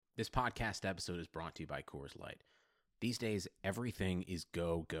This podcast episode is brought to you by Coors Light. These days, everything is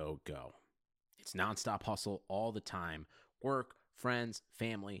go, go, go. It's nonstop hustle all the time. Work, friends,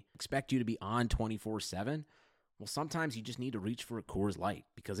 family expect you to be on 24/7. Well, sometimes you just need to reach for a Coors Light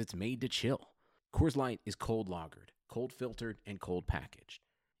because it's made to chill. Coors Light is cold lagered, cold filtered, and cold packaged.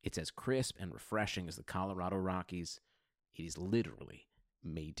 It's as crisp and refreshing as the Colorado Rockies. It is literally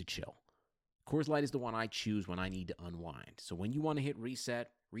made to chill. Coors Light is the one I choose when I need to unwind. So when you want to hit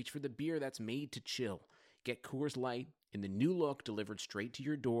reset, reach for the beer that's made to chill. Get Coors Light in the new look delivered straight to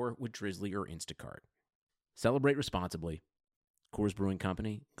your door with Drizzly or Instacart. Celebrate responsibly. Coors Brewing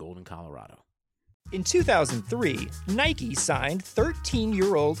Company, Golden, Colorado. In 2003, Nike signed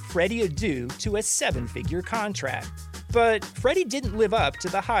 13-year-old Freddie Adu to a 7-figure contract. But Freddie didn't live up to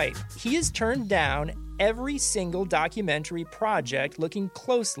the hype. He has turned down every single documentary project looking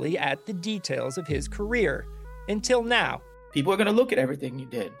closely at the details of his career. Until now. People are going to look at everything you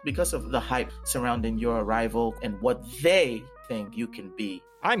did because of the hype surrounding your arrival and what they think you can be.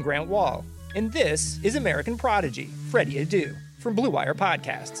 I'm Grant Wall, and this is American Prodigy, Freddie Adu, from Blue Wire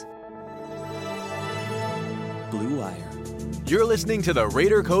Podcasts. Blue Wire. You're listening to the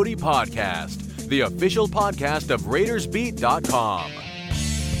Raider Cody Podcast, the official podcast of RaidersBeat.com.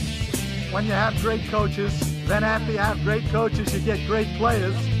 When you have great coaches, then after you have great coaches, you get great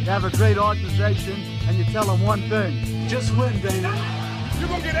players, you have a great organization, and you tell them one thing, just win, baby. You're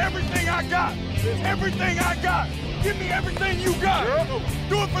going to get everything I got. Everything I got. Give me everything you got. Yeah.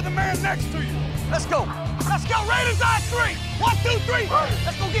 Do it for the man next to you. Let's go. Let's go. Raiders on 3. 1, 2, 3.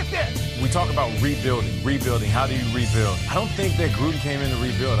 Let's go get there. We talk about rebuilding. How do you rebuild? I don't think that Gruden came in to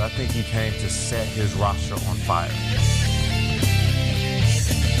rebuild. I think he came to set his roster on fire.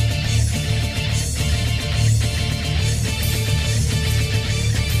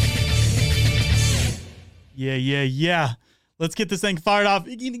 Yeah. Let's get this thing fired off.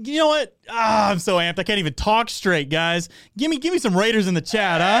 You know what? I'm so amped. I can't even talk straight, guys. Give me some Raiders in the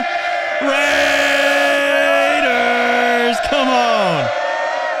chat, huh? Raiders! Come on.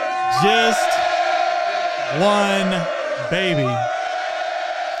 Just one baby.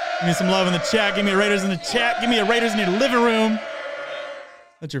 Give me some love in the chat. Give me a Raiders in the chat. Give me a Raiders in your living room.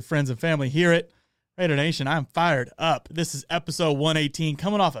 Let your friends and family hear it. Raider Nation, I'm fired up. This is episode 118,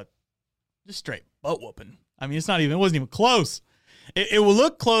 coming off a just straight butt whooping. I mean, it wasn't even close. It will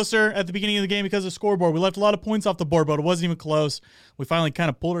look closer at the beginning of the game because of the scoreboard. We left a lot of points off the board, but it wasn't even close. We finally kind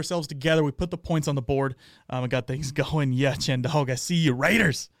of pulled ourselves together. We put the points on the board. I got things going. Yeah, Chen Dog, I see you.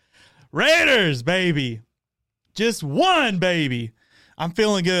 Raiders, baby. Just one, baby. I'm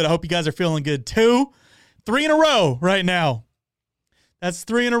feeling good. I hope you guys are feeling good too. 3 in a row right now. That's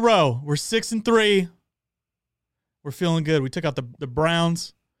 3 in a row. We're 6-3. We're feeling good. We took out the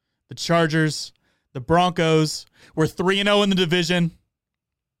Browns, the Chargers, the Broncos. We're 3-0 in the division.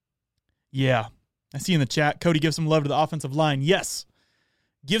 Yeah. I see in the chat, Cody, give some love to the offensive line. Yes.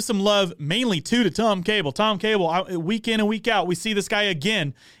 Give some love mainly, too, to Tom Cable. Tom Cable, week in and week out, we see this guy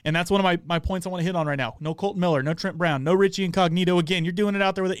again, and that's one of my points I want to hit on right now. No Colton Miller, no Trent Brown, no Richie Incognito again. You're doing it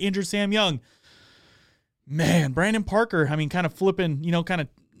out there with an injured Sam Young. Man, Brandon Parker, kind of flipping, kind of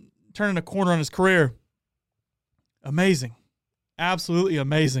turning a corner on his career. Amazing. Absolutely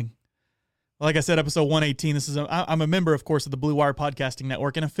amazing. Like I said, episode 118, I'm a member, of course, of the Blue Wire Podcasting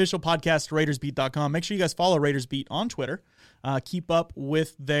Network, an official podcast to RaidersBeat.com. Make sure you guys follow RaidersBeat on Twitter. Keep up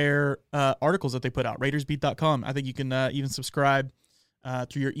with their articles that they put out, RaidersBeat.com. I think you can even subscribe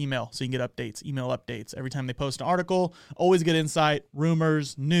through your email so you can get email updates. Every time they post an article, always get insight,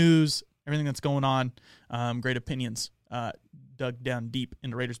 rumors, news, everything that's going on, great opinions dug down deep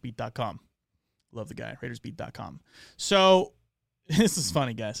into RaidersBeat.com. Love the guy, RaidersBeat.com. So this is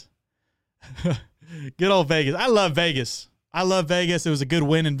funny, guys. Good old Vegas. I love Vegas. It was a good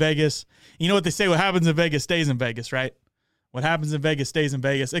win in Vegas. You know what they say, what happens in Vegas stays in Vegas, right? What happens in Vegas stays in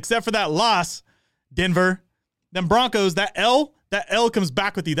Vegas. Except for that loss, Denver. Them Broncos, that L comes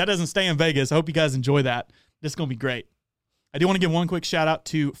back with you. That doesn't stay in Vegas. I hope you guys enjoy that. This is going to be great. I do want to give one quick shout out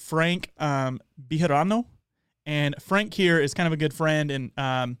to Frank Bejarano. And Frank here is kind of a good friend, and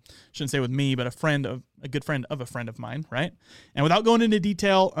shouldn't say with me, but a good friend of a friend of mine, right? And without going into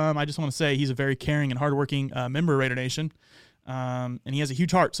detail, I just want to say he's a very caring and hardworking member of Raider Nation, and he has a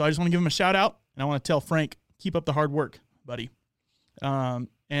huge heart. So I just want to give him a shout out, and I want to tell Frank, keep up the hard work, buddy. And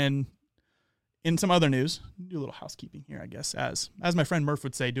in some other news, do a little housekeeping here, I guess, as my friend Murph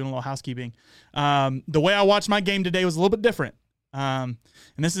would say, doing a little housekeeping. The way I watched my game today was a little bit different. And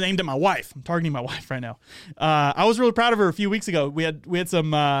this is aimed at my wife. I'm targeting my wife right now. I was really proud of her a few weeks ago. We had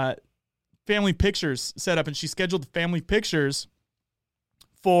some family pictures set up, and she scheduled the family pictures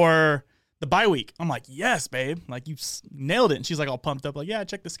for the bye week. I'm like, yes, babe. Like, you nailed it. And she's like all pumped up, like, yeah, I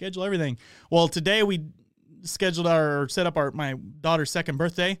checked the schedule, everything. Well, today we set up my daughter's second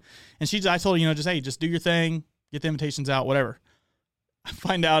birthday. And I told her, just do your thing, get the invitations out, whatever. I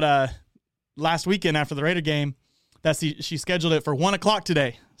find out last weekend after the Raider game that she scheduled it for 1:00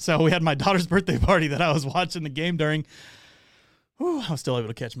 today. So we had my daughter's birthday party that I was watching the game during. Whew, I was still able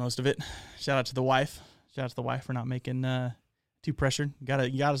to catch most of it. Shout out to the wife. Shout out to the wife for not making too pressured. You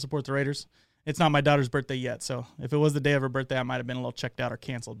gotta support the Raiders. It's not my daughter's birthday yet, so if it was the day of her birthday, I might have been a little checked out or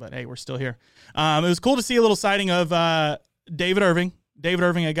canceled. But hey, we're still here. It was cool to see a little sighting of David Irving. David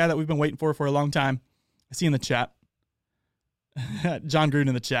Irving, a guy that we've been waiting for a long time. I see in the chat. John Gruden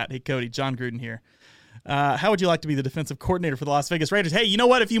in the chat. Hey, Cody, John Gruden here. How would you like to be the defensive coordinator for the Las Vegas Raiders? Hey, you know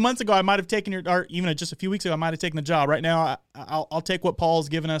what? A few months ago, I might have taken or even just a few weeks ago, I might have taken the job. Right now, I'll take what Paul's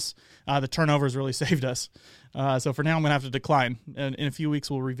given us. The turnovers really saved us. So for now, I'm going to have to decline. And in a few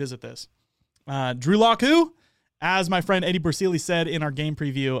weeks, we'll revisit this. Drew Lock, who? As my friend Eddie Bersili said in our game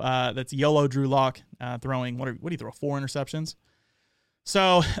preview, that's YOLO Drew Lock throwing, what do you throw, 4 interceptions?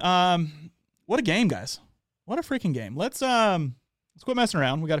 So, what a game, guys. What a freaking game. Let's quit messing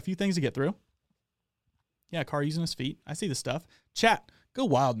around. We got a few things to get through. Yeah, Carr using his feet. I see the stuff. Chat, go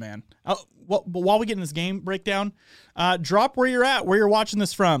wild, man. But while we get in this game breakdown, drop where you're at, where you're watching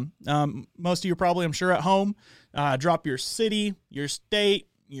this from. Most of you are probably, I'm sure, at home. Drop your city, your state,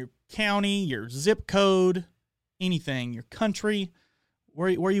 your county, your zip code, anything, your country. Where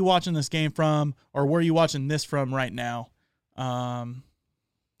are you watching this game from, or where are you watching this from right now?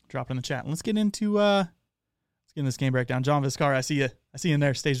 Drop it in the chat. Let's get into this game breakdown. John Viscar, I see you in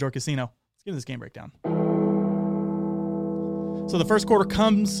there. Stage Door Casino. Let's get into this game breakdown. So the first quarter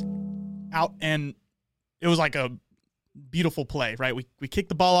comes out, and it was like a beautiful play, right? We kicked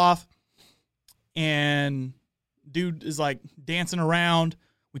the ball off, and dude is like dancing around.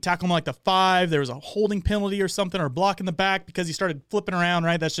 We tackle him like the 5. There was a holding penalty or something, or block in the back because he started flipping around,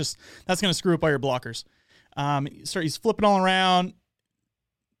 right? That's going to screw up all your blockers. He's flipping all around,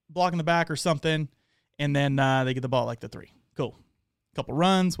 blocking the back or something, and then they get the ball like the 3. Cool. Couple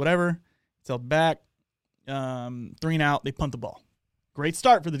runs, whatever. It's held back. 3 and out. They punt the ball. Great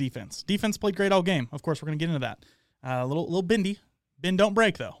start for the defense. Defense played great all game. Of course, we're going to get into that. A little bendy. Bend don't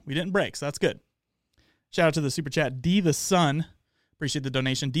break, though. We didn't break, so that's good. Shout out to the super chat. D the Sun. Appreciate the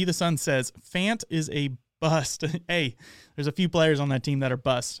donation. D the Sun says, Fant is a bust. Hey, there's a few players on that team that are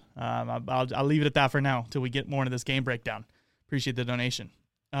bust. I'll leave it at that for now until we get more into this game breakdown. Appreciate the donation.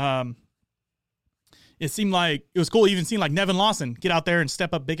 It was cool. It even seemed like Nevin Lawson get out there and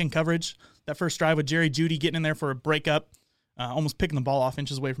step up big in coverage. That first drive with Jerry Jeudy getting in there for a breakup, almost picking the ball off,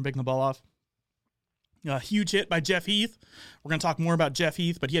 inches away from picking the ball off. A huge hit by Jeff Heath. We're going to talk more about Jeff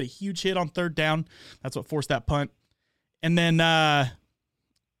Heath, but he had a huge hit on 3rd down. That's what forced that punt. And then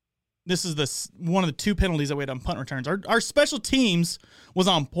this is one of the 2 penalties that we had on punt returns. Our special teams was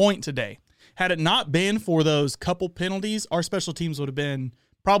on point today. Had it not been for those couple penalties, our special teams would have been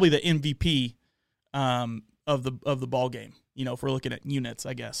probably the MVP of the ball game. If we're looking at units,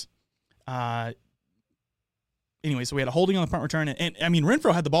 I guess. Anyway, so we had a holding on the punt return, and I mean,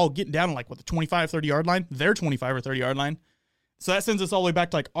 Renfrow had the ball getting down on the 25, 30 yard line, their 25 or 30 yard line. So that sends us all the way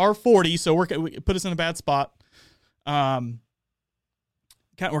back to our 40. So we put us in a bad spot. We're kind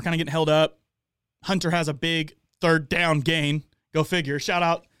of getting held up. Hunter has a big 3rd down gain. Go figure. Shout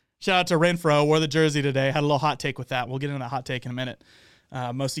out to Renfrow. Wore the jersey today. Had a little hot take with that. We'll get into that hot take in a minute.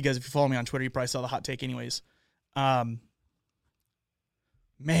 Most of you guys, if you follow me on Twitter, you probably saw the hot take anyways. Man,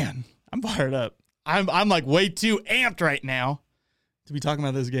 I'm fired up. I'm like way too amped right now to be talking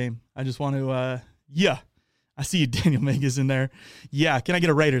about this game. I just want to, I see you, Daniel Megas in there. Yeah, can I get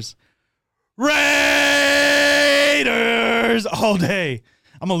a Raiders? Raiders all day.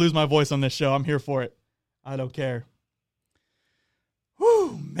 I'm going to lose my voice on this show. I'm here for it. I don't care.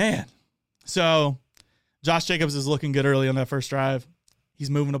 Whew, man. So, Josh Jacobs is looking good early on that first drive. He's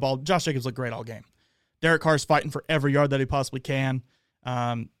moving the ball. Josh Jacobs looked great all game. Derek Carr's fighting for every yard that he possibly can.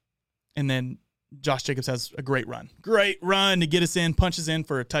 And then Josh Jacobs has a great run. Great run to get us in, punches in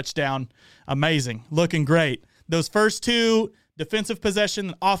for a touchdown. Amazing. Looking great. Those first 2, defensive possession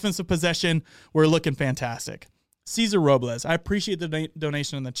and offensive possession, were looking fantastic. Cesar Robles, I appreciate the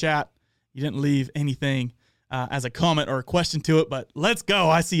donation in the chat. You didn't leave anything as a comment or a question to it, but let's go.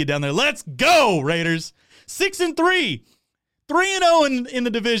 I see you down there. Let's go, Raiders. 6-3. 3-0 in the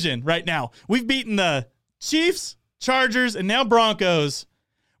division right now. We've beaten the Chiefs, Chargers, and now Broncos.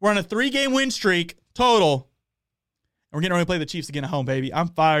 We're on a 3-game win streak total. And we're getting ready to play the Chiefs again at home, baby. I'm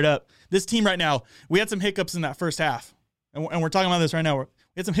fired up. This team right now, we had some hiccups in that first half. And we're talking about this right now.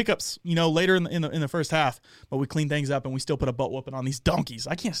 We had some hiccups, later in the first half, but we cleaned things up and we still put a butt whooping on these donkeys.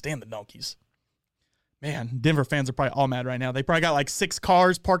 I can't stand the donkeys. Man, Denver fans are probably all mad right now. They probably got like 6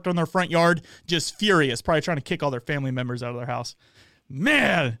 cars parked on their front yard, just furious, probably trying to kick all their family members out of their house.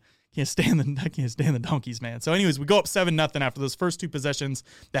 Man, I can't stand the donkeys, man. So anyways, we go up 7-0 after those first 2 possessions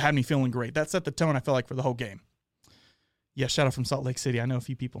that had me feeling great. That set the tone, I feel like, for the whole game. Yeah, shout out from Salt Lake City. I know a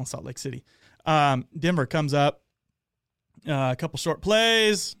few people in Salt Lake City. Denver comes up. A couple short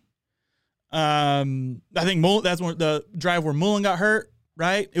plays. I think that's when the drive where Mullen got hurt,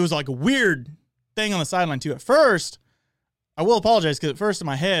 right? It was like a weird thing on the sideline, too. At first, I will apologize because at first in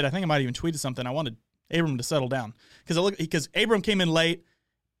my head, I think I might even tweeted something. I wanted Abram to settle down because Abram came in late,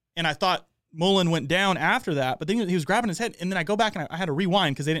 and I thought Mullen went down after that, but then he was grabbing his head, and then I go back and I had to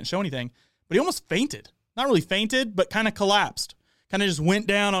rewind because they didn't show anything, but he almost fainted. Not really fainted, but kind of collapsed. Kind of just went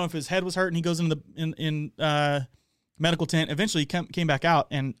down. I don't know if his head was hurt, and he goes into the medical tent. Eventually, he came back out,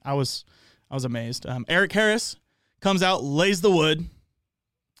 and I was amazed. Eric Harris comes out, lays the wood.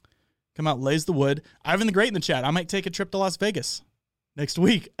 Ivan the Great in the chat. I might take a trip to Las Vegas next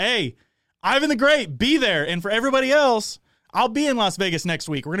week. Hey, Ivan the Great, be there. And for everybody else, I'll be in Las Vegas next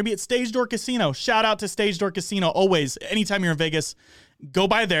week. We're going to be at Stage Door Casino. Shout out to Stage Door Casino. Always, anytime you're in Vegas, go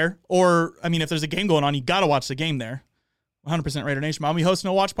by there. Or, if there's a game going on, you got to watch the game there. 100% Raider Nation. I'll be hosting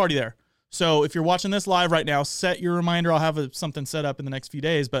a watch party there. So if you're watching this live right now, set your reminder. I'll have something set up in the next few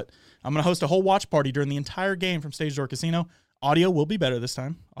days. But I'm going to host a whole watch party during the entire game from Stage Door Casino. Audio will be better this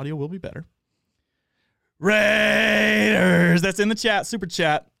time. Audio will be better. Raiders. That's in the chat, super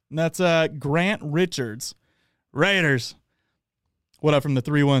chat. And that's Grant Richards. Raiders. What up from the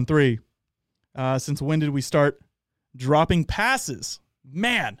 313? Since when did we start dropping passes?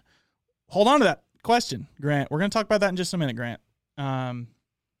 Man, hold on to that question, Grant. We're going to talk about that in just a minute, Grant.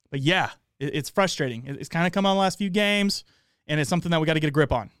 But yeah, it's frustrating. It's kind of come on the last few games, and it's something that we got to get a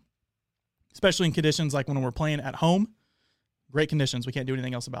grip on, especially in conditions like when we're playing at home. Great conditions. We can't do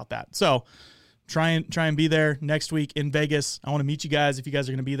anything else about that. So try and be there next week in Vegas. I want to meet you guys. If you guys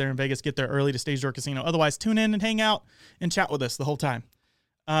are going to be there in Vegas, get there early to Stage Door Casino. Otherwise, tune in and hang out and chat with us the whole time.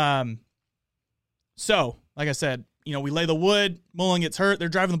 So, like I said, we lay the wood. Mullen gets hurt. They're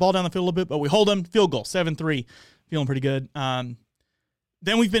driving the ball down the field a little bit, but we hold them. Field goal, 7-3. Feeling pretty good.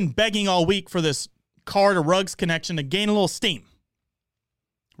 Then we've been begging all week for this Carr to Ruggs connection to gain a little steam,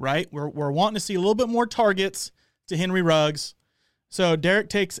 right? We're wanting to see a little bit more targets to Henry Ruggs. So Derek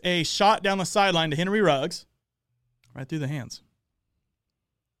takes a shot down the sideline to Henry Ruggs, right through the hands.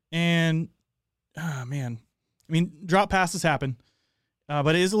 And, drop passes happen.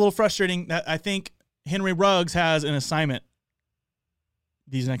 But it is a little frustrating that I think Henry Ruggs has an assignment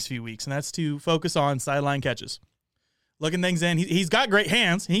these next few weeks, and that's to focus on sideline catches. Looking things in. He's got great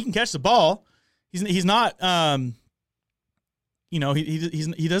hands. He can catch the ball. He's not, he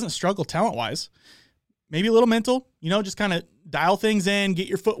doesn't struggle talent-wise. Maybe a little mental, just kind of dial things in, get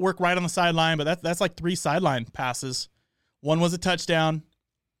your footwork right on the sideline. But that's like 3 sideline passes. One was a touchdown.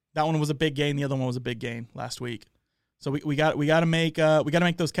 That one was a big gain. The other one was a big gain last week. So we got to make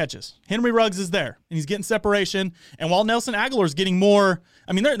those catches. Henry Ruggs is there, and he's getting separation. And while Nelson Aguilar is getting more,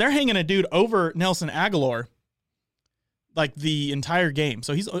 they're hanging a dude over Nelson Aguilar like the entire game.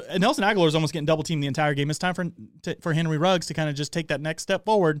 So Nelson Aguilar is almost getting double teamed the entire game. It's time for Henry Ruggs to kind of just take that next step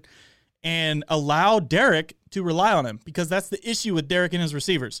forward and allow Derek to rely on him, because that's the issue with Derek and his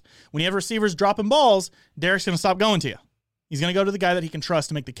receivers. When you have receivers dropping balls, Derek's going to stop going to you. He's going to go to the guy that he can trust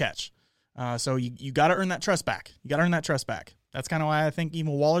to make the catch. So you got to earn that trust back. That's kind of why I think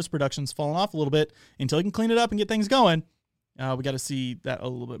even Waller's production's fallen off a little bit. Until he can clean it up and get things going, we got to see that a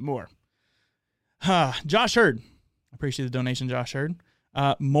little bit more. Josh Hurd. I appreciate the donation, Josh Hurd.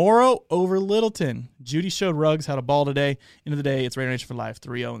 Morrow over Littleton. Judy showed Ruggs how to ball today. End of the day, it's Raider Nation for life.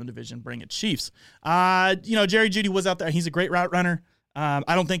 3-0 in the division. Bring it, Chiefs. Jerry Judy was out there. He's a great route runner.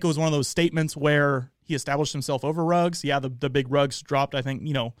 I don't think it was one of those statements where he established himself over Ruggs. Yeah, the big Ruggs dropped. I think,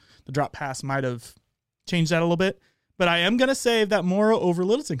 the drop pass might have changed that a little bit. But I am going to save that Morrow over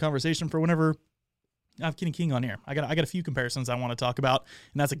Littleton conversation for whenever I have Kenny King on here. I got a few comparisons I want to talk about,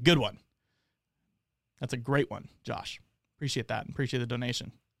 and that's a good one. That's a great one, Josh. Appreciate that. Appreciate the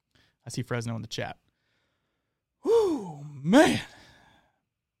donation. I see Fresno in the chat. Whoo, man.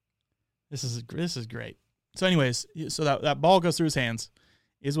 This is great. So anyways, so that ball goes through his hands,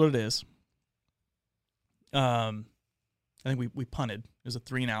 is what it is. I think we punted. It was a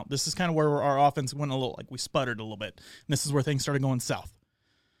 3-and-out. This is kind of where our offense went a little, like we sputtered a little bit. And this is where things started going south.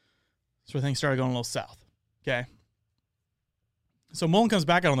 A little south. Okay. So Mullen comes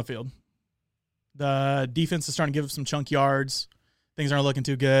back out on the field. The defense is starting to give us some chunk yards. Things aren't looking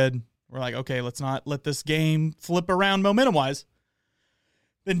too good. We're like, okay, let's not let this game flip around momentum-wise.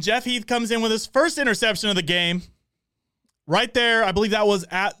 Then Jeff Heath comes in with his first interception of the game. Right there, I believe that was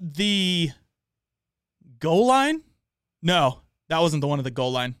at the goal line. No, that wasn't the one at the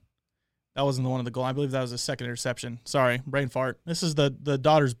goal line. That wasn't the one at the goal line. I believe that was a second interception. Sorry, brain fart. This is the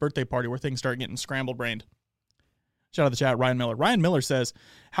daughter's birthday party where things start getting scrambled-brained. Shout out to the chat, Ryan Miller. Ryan Miller says,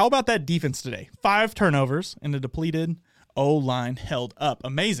 how about that defense today? 5 turnovers and a depleted O-line held up.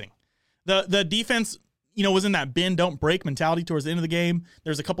 Amazing. The defense, was in that bend, don't break mentality towards the end of the game.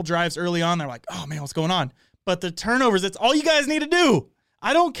 There's a couple drives early on. They're like, oh, man, what's going on? But the turnovers, that's all you guys need to do.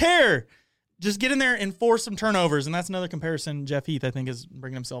 I don't care. Just get in there and force some turnovers. And that's another comparison Jeff Heath, I think, is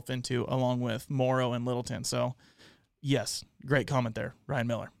bringing himself into along with Morrow and Littleton. So, yes, great comment there, Ryan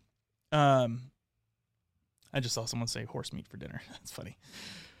Miller. I just saw someone say horse meat for dinner. That's funny.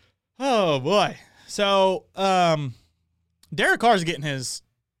 Oh, boy. So, Derek Carr's getting his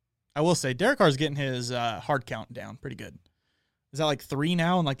hard count down pretty good. Is that like 3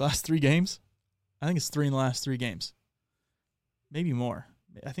 now in like the last 3 games? I think it's 3 in the last 3 games. Maybe more.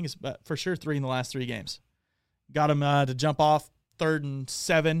 I think it's for sure 3 in the last 3 games. Got him to jump off 3rd and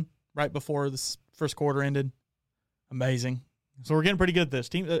 7 right before this first quarter ended. Amazing. So we're getting pretty good at this.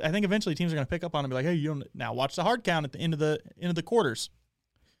 I think eventually teams are going to pick up on it and be like, hey, you don't now watch the hard count at the end of the quarters.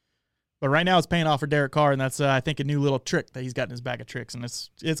 But right now it's paying off for Derek Carr, and that's I think a new little trick that he's got in his bag of tricks, and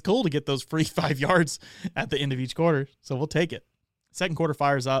it's cool to get those free 5 yards at the end of each quarter. So we'll take it. Second quarter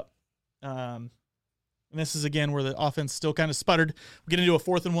fires up. And this is, again, where the offense still kind of sputtered. We get into a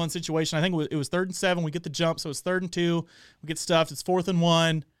 4th and 1 situation. I think it was 3rd and 7. We get the jump, so it's 3rd and 2. We get stuffed. It's 4th and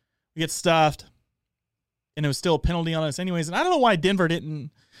 1. We get stuffed. And it was still a penalty on us anyways. And I don't know why Denver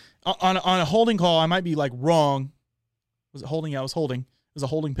didn't – on a holding call, I might be, like, wrong. Was it holding? Yeah, it was holding. It was a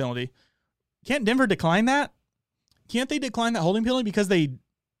holding penalty. Can't Denver decline that? Can't they decline that holding penalty because they,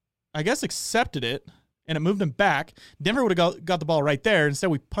 I guess, accepted it and it moved them back? Denver would have got the ball right there.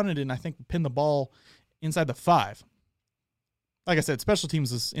 Instead, we punted it and I think pinned the ball inside the 5. Like I said, special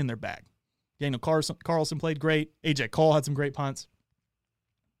teams is in their bag. Daniel Carlson played great. A.J. Cole had some great punts.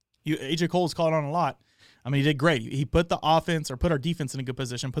 A.J. Cole's caught on a lot. I mean, he did great. He put the offense or put our defense in a good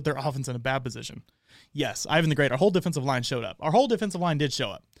position, put their offense in a bad position. Yes, Ivan the Great. Our whole defensive line showed up. Our whole defensive line did show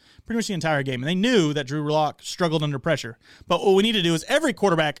up pretty much the entire game. And they knew that Drew Lock struggled under pressure. But what we need to do is every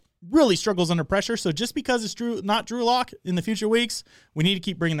quarterback really struggles under pressure. So just because it's not Drew Lock in the future weeks, we need to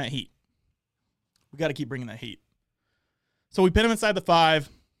keep bringing that heat. We got to keep bringing that heat. So we pin him inside the 5.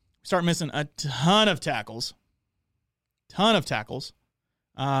 We start missing a ton of tackles.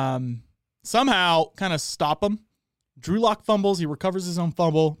 Somehow kind of stop him. Drew Lock fumbles. He recovers his own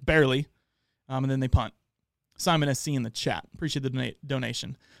fumble, barely. And then they punt. Simon SC in the chat. Appreciate the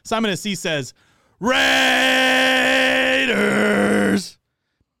donation. Simon SC says, Raiders!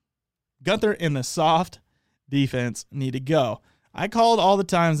 Gunther and the soft defense need to go. I called all the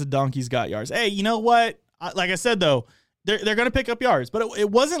times the Donkeys got yards. Hey, you know what? Like I said, though, they're going to pick up yards. But it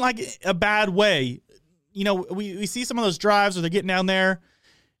wasn't like a bad way. We see some of those drives where they're getting down there.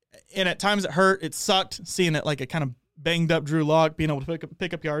 And at times it hurt. It sucked seeing it like a kind of banged up Drew Lock being able to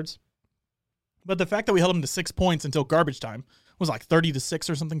pick up yards. But the fact that we held him to 6 points until garbage time was like 30-6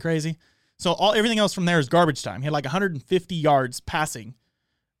 or something crazy. So everything else from there is garbage time. He had like 150 yards passing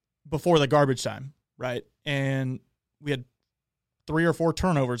before the garbage time, right? And we had 3 or 4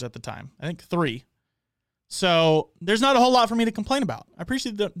 turnovers at the time. I think 3. So there's not a whole lot for me to complain about. I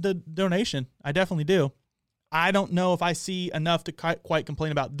appreciate the donation. I definitely do. I don't know if I see enough to quite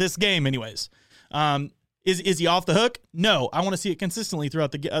complain about this game anyways. Is he off the hook? No. I want to see it consistently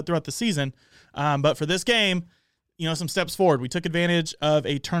throughout the season. But for this game, some steps forward. We took advantage of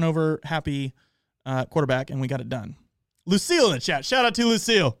a turnover-happy quarterback, and we got it done. Lucille in the chat. Shout out to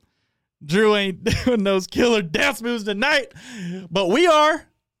Lucille. Drew ain't doing those killer dance moves tonight, but we are.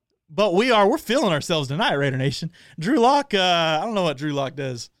 We're feeling ourselves tonight, Raider Nation. Drew Lock, I don't know what Drew Lock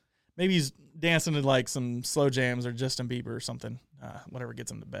does. Maybe he's dancing to like some slow jams or Justin Bieber or something. Whatever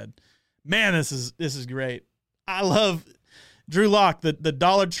gets him to bed. Man, this is great. I love Drew Lock, the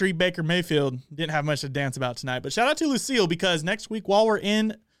Dollar Tree Baker Mayfield. Didn't have much to dance about tonight. But shout out to Lucille, because next week while we're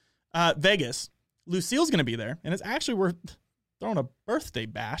in Vegas, Lucille's going to be there. And we're throwing a birthday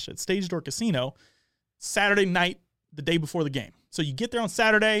bash at Stage Door Casino Saturday night, the day before the game. So you get there on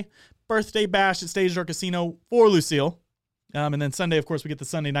Saturday, birthday bash at Stage Door Casino for Lucille. And then Sunday, of course, we get the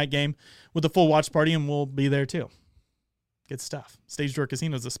Sunday night game with the full watch party, and we'll be there too. Good stuff. Stage Door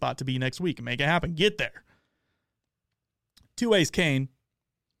Casino is the spot to be next week. Make it happen. Get there. Two Ways Kane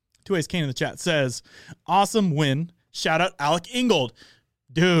in the chat says, awesome win. Shout out Alec Ingold.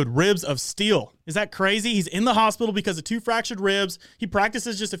 Dude, ribs of steel. Is that crazy? He's in the hospital because of 2 fractured ribs. He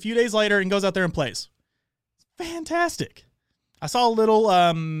practices just a few days later and goes out there and plays. Fantastic. I saw a little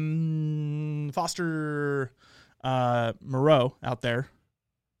Foster Moreau out there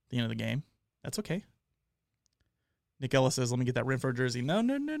at the end of the game. That's okay. Nick Ellis says, let me get that Renfroe jersey. No.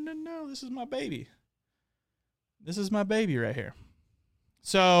 This is my baby. This is my baby right here.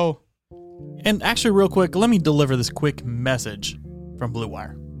 So, and actually real quick, let me deliver this quick message from Blue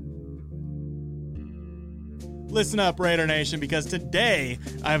Wire. Listen up, Raider Nation, because today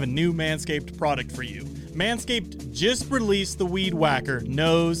I have a new Manscaped product for you. Manscaped just released the Weed Whacker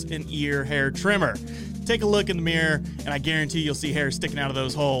nose and ear hair trimmer. Take a look in the mirror, and I guarantee you'll see hair sticking out of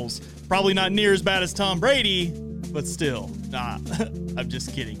those holes. Probably not near as bad as Tom Brady, but still, nah, I'm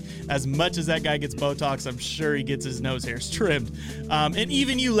just kidding. As much as that guy gets Botox, I'm sure he gets his nose hairs trimmed. And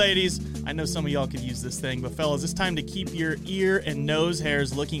even you ladies, I know some of y'all could use this thing, but fellas, it's time to keep your ear and nose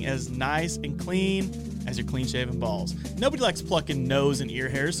hairs looking as nice and clean as your clean-shaven balls. Nobody likes plucking nose and ear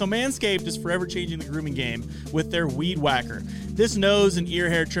hairs, so Manscaped is forever changing the grooming game with their Weed Whacker. This nose and ear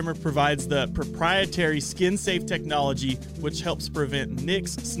hair trimmer provides the proprietary skin-safe technology, which helps prevent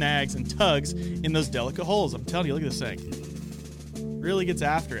nicks, snags, and tugs in those delicate holes. I'm telling you, look at this thing. Really gets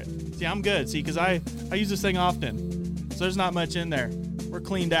after it. See, I'm good. See, because I use this thing often, so there's not much in there. We're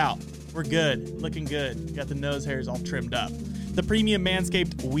cleaned out. We're good. Looking good. Got the nose hairs all trimmed up. The premium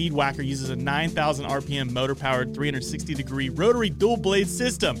Manscaped Weed Whacker uses a 9,000 RPM motor-powered 360-degree rotary dual-blade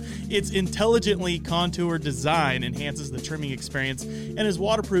system. Its intelligently contoured design enhances the trimming experience and is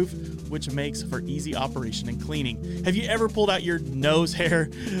waterproof, which makes for easy operation and cleaning. Have you ever pulled out your nose hair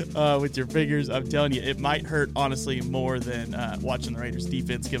with your fingers? I'm telling you, it might hurt, honestly, more than watching the Raiders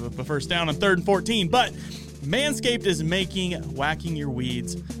defense give up a first down on 3rd and 14, but Manscaped is making whacking your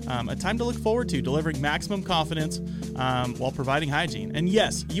weeds a time to look forward to, delivering maximum confidence while providing hygiene. And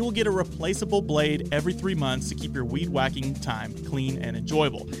yes, you will get a replaceable blade every 3 months to keep your weed whacking time clean and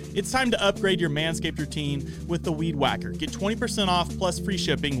enjoyable. It's time to upgrade your Manscaped routine with the Weed Whacker. Get 20% off plus free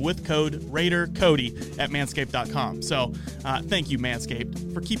shipping with code RaiderCody at manscaped.com. So thank you,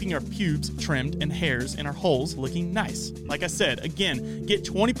 Manscaped, for keeping our pubes trimmed and hairs in our holes looking nice. Like I said, again, get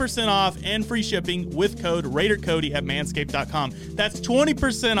 20% off and free shipping with code RaiderCody at manscaped.com. That's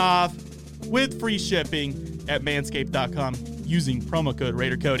 20% off with free shipping at manscaped.com using promo code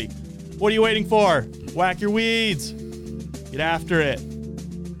RaiderCody. What are you waiting for? Whack your weeds. Get after it.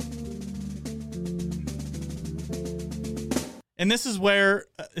 And this is where,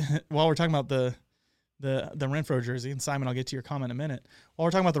 while we're talking about the Renfroe jersey, and Simon, I'll get to your comment in a minute. While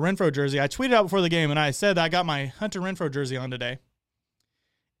we're talking about the Renfroe jersey, I tweeted out before the game, and I said I got my Hunter Renfroe jersey on today.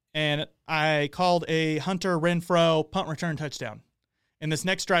 And I called a Hunter Renfroe punt return touchdown. And this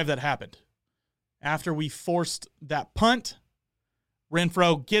next drive that happened, after we forced that punt,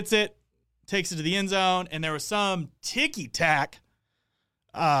 Renfroe gets it, takes it to the end zone, and there was some ticky-tack,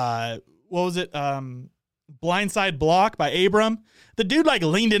 what was it, blindside block by Abram. The dude,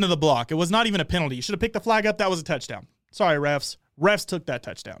 leaned into the block. It was not even a penalty. You should have picked the flag up. That was a touchdown. Sorry, refs. Refs took that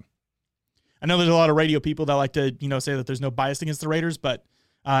touchdown. I know there's a lot of radio people that like to, say that there's no bias against the Raiders, but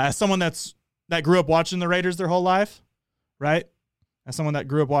as someone that grew up watching the Raiders their whole life, right? As someone that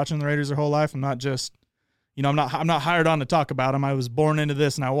grew up watching the Raiders their whole life, I'm not just, I'm not hired on to talk about them. I was born into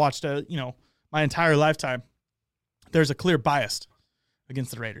this, and I watched, my entire lifetime. There's a clear bias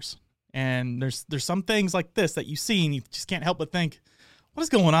against the Raiders, and there's some things like this that you see, and you just can't help but think, what is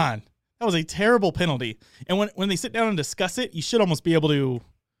going on? That was a terrible penalty. And when they sit down and discuss it, you should almost be able to,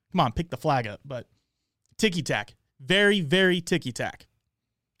 pick the flag up. But ticky-tack, very, very ticky-tack.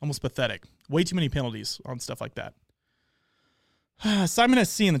 Almost pathetic. Way too many penalties on stuff like that. Simon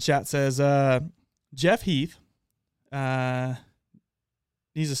SC in the chat says, Jeff Heath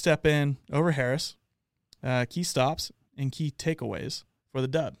needs to step in over Harris. Key stops and key takeaways for the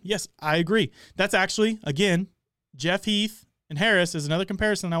dub. Yes, I agree. That's actually, again, Jeff Heath and Harris is another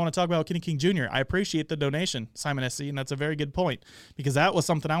comparison I want to talk about with Kenny King Jr. I appreciate the donation, Simon SC, and that's a very good point because that was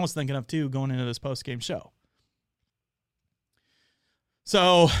something I was thinking of, too, going into this post-game show.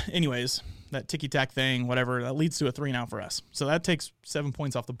 So, anyways, that ticky-tack thing, whatever, that leads to a 3-and-out for us. So that takes 7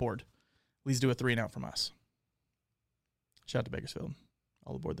 points off the board. Leads to a 3-and-out from us. Shout out to Bakersfield.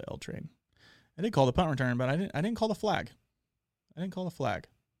 All aboard the L train. I did call the punt return, but I didn't call the flag.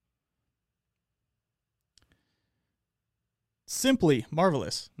 Simply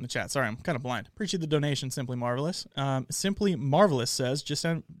Marvelous in the chat. Sorry, I'm kind of blind. Appreciate the donation, Simply Marvelous. Simply Marvelous says, just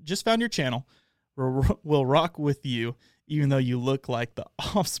found your channel. We'll rock with you, even though you look like the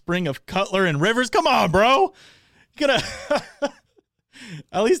offspring of Cutler and Rivers. Come on, bro. You gotta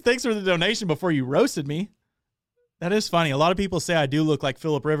at least thanks for the donation before you roasted me. That is funny. A lot of people say I do look like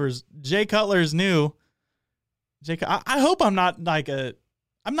Phillip Rivers. Jay Cutler's new. I hope I'm not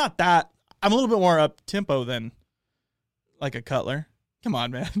I'm not that. I'm a little bit more up tempo than like a Cutler. Come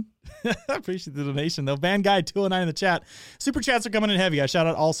on, man. I appreciate the donation, though. Van Guy 209 in the chat. Super chats are coming in heavy. I shout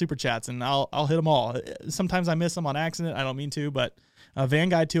out all super chats, and I'll hit them all. Sometimes I miss them on accident. I don't mean to, but Van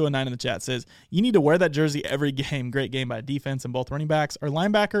Guy 209 in the chat says, you need to wear that jersey every game. Great game by defense and both running backs. Our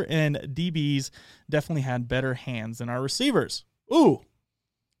linebacker and DBs definitely had better hands than our receivers. Ooh,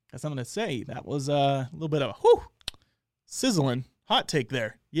 got something to say. That was a little bit of a sizzling hot take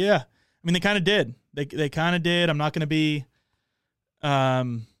there. Yeah, I mean, they kind of did. They kind of did. I'm not going to be...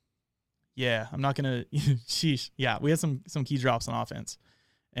 I'm not going to, sheesh. Yeah, we had some key drops on offense,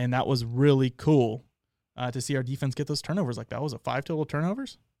 and that was really cool to see our defense get those turnovers like that. Was it 5 total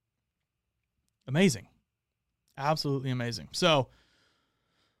turnovers? Amazing. Absolutely amazing. So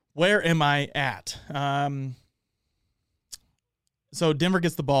where am I at? So Denver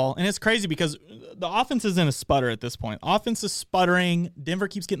gets the ball, and it's crazy because the offense is in a sputter at this point. Offense is sputtering. Denver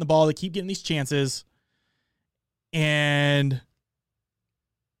keeps getting the ball. They keep getting these chances, and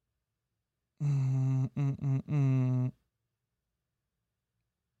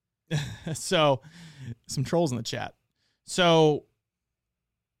so some trolls in the chat. So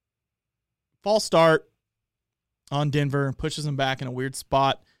false start on Denver, pushes them back in a weird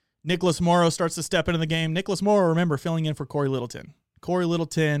spot. Nicholas Morrow starts to step into the game. Nicholas Morrow, remember, filling in for Corey Littleton. Corey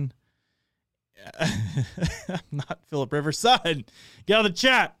Littleton, not Phillip Rivers' son. Get out of the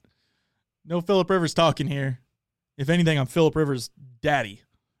chat. No Phillip Rivers talking here. If anything, I'm Phillip Rivers' daddy.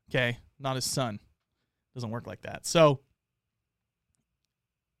 Okay, not his son. Doesn't work like that. So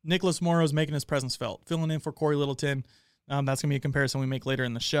Nicholas Morrow is making his presence felt, filling in for Corey Littleton. That's going to be a comparison we make later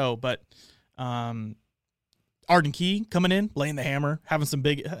in the show. But Arden Key coming in, laying the hammer, having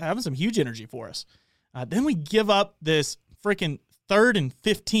some huge energy for us. Then we give up this freaking 3rd and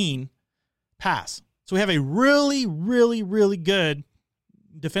 15 pass. So we have a really, really, really good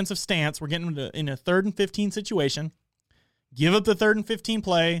defensive stance. We're getting in a 3rd and 15 situation. Give up the 3rd and 15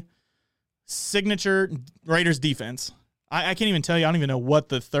 play. Signature Raiders defense. I can't even tell you. I don't even know what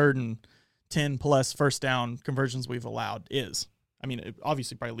the 3rd and 10 plus first down conversions we've allowed is. I mean, it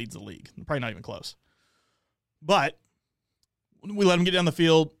obviously probably leads the league. Probably not even close. But we let them get down the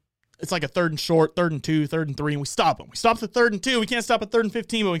field. It's like a 3rd and short, 3rd and 2, 3rd and 3, and we stop them. We stop the 3rd and 2. We can't stop at 3rd and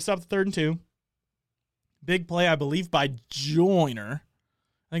 15, but we stop the 3rd and 2. Big play, I believe, by Joyner.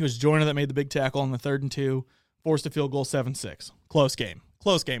 I think it was Joyner that made the big tackle on the 3rd and 2. Forced a field goal, 7-6. Close game.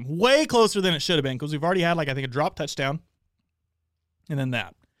 Close game. Way closer than it should have been because we've already had, I think, a drop touchdown. And then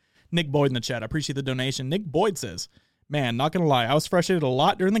that. Nick Boyd in the chat. I appreciate the donation. Nick Boyd says, man, not going to lie, I was frustrated a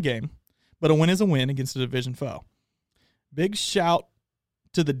lot during the game, but a win is a win against a division foe. Big shout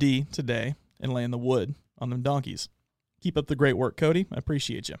to the D today and laying the wood on them donkeys. Keep up the great work, Cody. I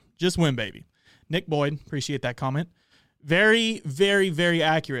appreciate you. Just win, baby. Nick Boyd, appreciate that comment. Very, very, very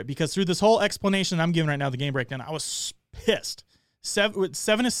accurate because through this whole explanation I'm giving right now, the game breakdown, I was pissed.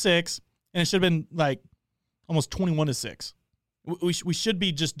 7-6, and it should have been almost 21-6. We should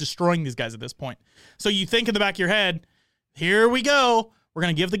be just destroying these guys at this point. So you think in the back of your head, here we go. We're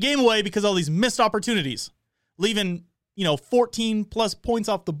going to give the game away because of all these missed opportunities, leaving 14 plus points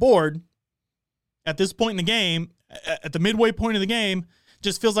off the board at this point in the game, at the midway point of the game,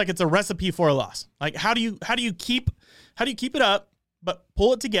 just feels like it's a recipe for a loss. Like how do you keep it up, but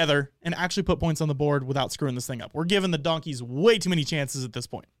pull it together and actually put points on the board without screwing this thing up? We're giving the donkeys way too many chances at this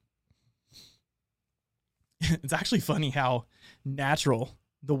point. It's actually funny how natural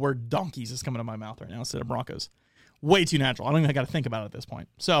the word donkeys is coming to my mouth right now instead of Broncos. Way too natural. I don't even got to think about it at this point.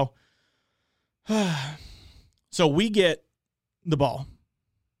 So we get the ball.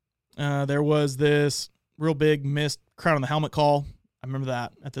 There was this real big missed crown on the helmet call. I remember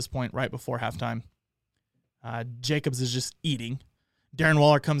that at this point right before halftime. Jacobs is just eating. Darren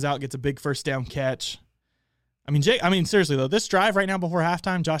Waller comes out, gets a big first down catch. I mean, seriously though, this drive right now before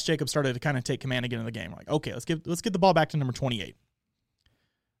halftime, Josh Jacobs started to kind of take command again of the game. We're like, okay, let's get the ball back to number 28.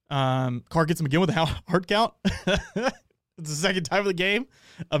 Carr gets him again with a hard count. It's the second time of the game.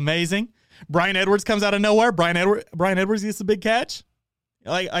 Amazing. Brian Edwards comes out of nowhere. Brian Edwards gets the big catch.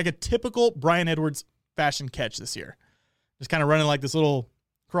 Like a typical Brian Edwards fashion catch this year. Just kind of running like this little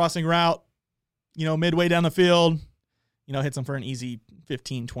crossing route, midway down the field, hits him for an easy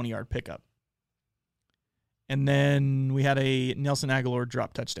 15, 20-yard pickup. And then we had a Nelson Aguilar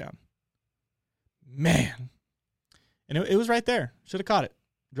drop touchdown. Man. And it was right there. Should have caught it.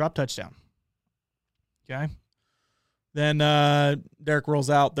 Drop touchdown. Okay. Then Derek rolls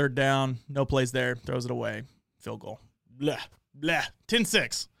out, 3rd down, no plays there, throws it away, field goal. Blah, blah,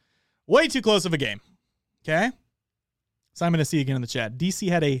 10-6. Way too close of a game. Okay. Simon S. again in the chat. DC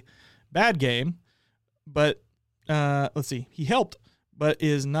had a bad game, but let's see. He helped, but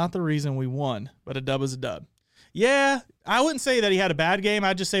is not the reason we won, but a dub is a dub. Yeah, I wouldn't say that he had a bad game.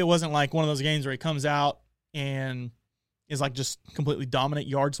 I'd just say it wasn't like one of those games where he comes out and is like just completely dominant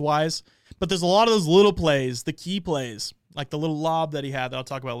yards-wise. But there's a lot of those little plays, the key plays, like the little lob that he had that I'll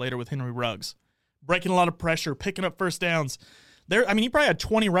talk about later with Henry Ruggs. Breaking a lot of pressure, picking up first downs. He probably had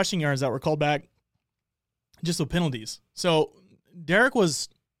 20 rushing yards that were called back just with penalties. So Derek was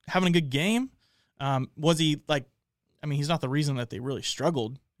having a good game. Was he he's not the reason that they really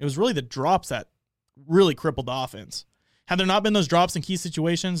struggled. It was really the drops that really crippled the offense. Had there not been those drops in key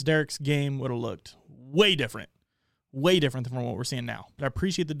situations, Derek's game would have looked way different than what we're seeing now. But I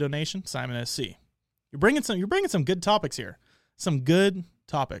appreciate the donation, Simon SC. You're bringing some good topics here. Some good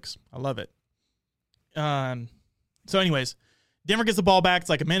topics. I love it. So anyways, Denver gets the ball back. It's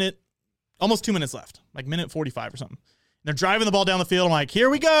like almost 2 minutes left, like minute 45 or something. They're driving the ball down the field. I'm like, here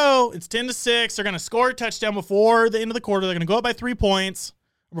we go. It's 10-6. They're going to score a touchdown before the end of the quarter. They're going to go up by 3 points.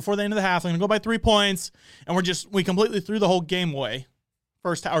 Or before the end of the half, they're going to go by 3 points. And we completely threw the whole game away.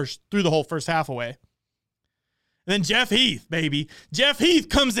 Threw the whole first half away. And then Jeff Heath, baby. Jeff Heath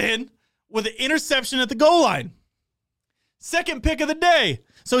comes in with an interception at the goal line. Second pick of the day.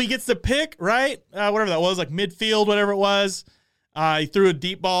 So he gets the pick, right? Whatever that was, like midfield, whatever it was. He threw a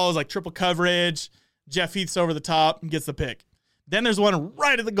deep ball. It was like triple coverage. Jeff Heath's over the top and gets the pick. Then there's one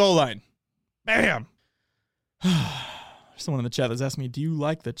right at the goal line. Bam. Someone in the chat that's asking me, do you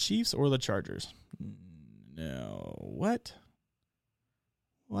like the Chiefs or the Chargers? No. What?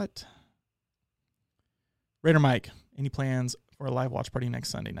 Raider Mike, any plans for a live watch party next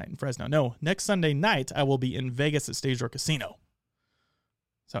Sunday night in Fresno? No. Next Sunday night, I will be in Vegas at Stage Door Casino.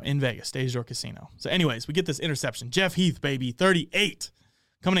 So in Vegas, Stage Door Casino. So anyways, we get this interception. Jeff Heath, baby, 38.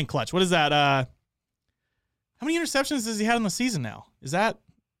 Coming in clutch. What is that? How many interceptions has he had in the season now? Is that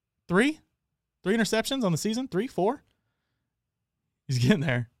 3? 3 interceptions on the season? 3, 4? He's getting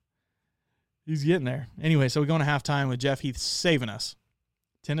there. Anyway, so we go into halftime with Jeff Heath saving us.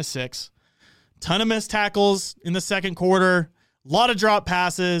 10-6. Ton of missed tackles in the second quarter. A lot of drop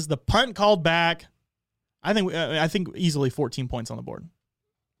passes. The punt called back. I think easily 14 points on the board.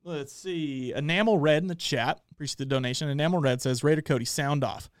 Let's see. Enamel Red in the chat. Appreciate the donation. Enamel Red says, Raider Cody, sound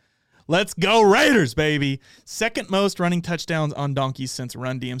off. Let's go Raiders, baby. Second most running touchdowns on donkeys since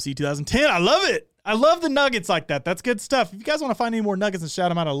Run DMC 2010. I love it. I love the nuggets like that. That's good stuff. If you guys want to find any more nuggets and shout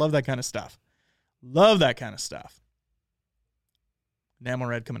them out, I love that kind of stuff. Enamel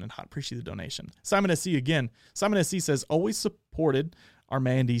Red coming in hot. Appreciate the donation. Simon SC again. Simon SC says, always supported our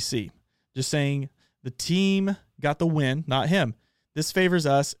man DC. Just saying the team got the win, not him. This favors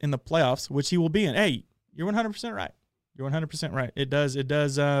us in the playoffs, which he will be in. Hey, you're 100% right. You're 100% right. It does. It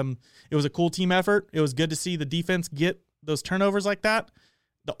was a cool team effort. It was good to see the defense get those turnovers like that.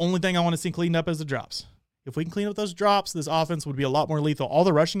 The only thing I want to see cleaned up is the drops. If we can clean up those drops, this offense would be a lot more lethal. All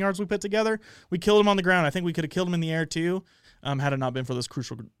the rushing yards we put together, we killed them on the ground. I think we could have killed them in the air too, had it not been for those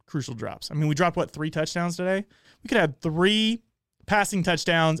crucial drops. I mean, we dropped, 3 touchdowns today? We could have 3 passing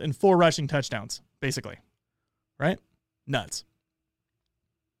touchdowns and 4 rushing touchdowns, basically. Right? Nuts.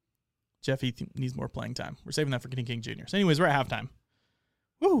 Jeff Heath needs more playing time. We're saving that for Kenny King Jr. So anyways, we're at halftime.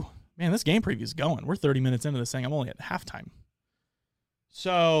 Woo. Man, this game preview is going. We're 30 minutes into this thing. I'm only at halftime.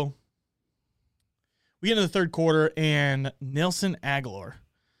 So we get into the third quarter, and Nelson Aguilar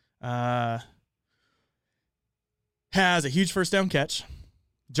has a huge first down catch.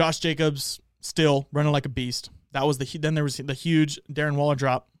 Josh Jacobs still running like a beast. Then there was the huge Darren Waller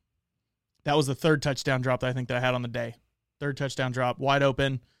drop. That was the third touchdown drop that I think that I had on the day. Third touchdown drop, wide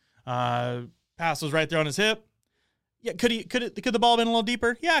open. Pass was right there on his hip. Yeah, could the ball have been a little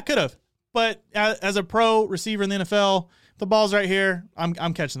deeper? Yeah, it could have. But as a pro receiver in the NFL, if the ball's right here,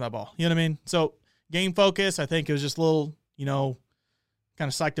 I'm catching that ball. You know what I mean? So game focus, I think it was just a little, kind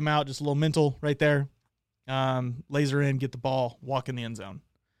of psyched him out, just a little mental right there. Laser in, get the ball, walk in the end zone.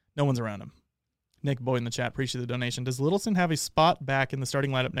 No one's around him. Nick Boyd in the chat, appreciate the donation. Does Littleton have a spot back in the starting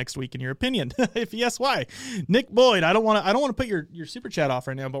lineup next week, in your opinion? If yes, why? Nick Boyd, I don't want to put your super chat off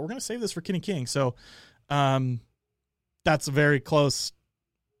right now, but we're going to save this for Kenny King. So that's a very close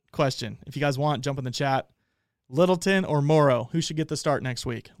question. If you guys want, jump in the chat. Littleton or Morrow? Who should get the start next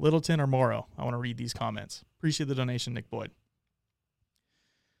week? Littleton or Morrow? I want to read these comments. Appreciate the donation, Nick Boyd.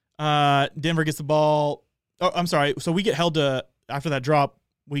 Denver gets the ball. Oh, I'm sorry. So we get held to, after that drop,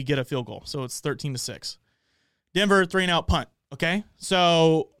 we get a field goal. So it's 13-6. Denver, 3-and-out punt. Okay.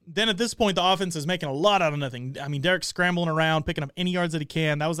 So then at this point, the offense is making a lot out of nothing. I mean, Derek's scrambling around, picking up any yards that he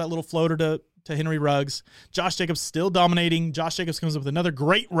can. That was that little floater to Henry Ruggs. Josh Jacobs still dominating. Josh Jacobs comes up with another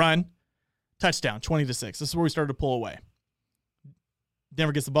great run. Touchdown, 20-6. This is where we started to pull away.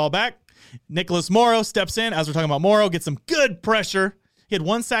 Denver gets the ball back. Nicholas Morrow steps in. As we're talking about Morrow, gets some good pressure. He had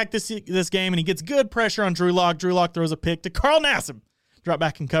 1 sack this game, and he gets good pressure on Drew Lock. Drew Lock throws a pick to Carl Nassib. Drop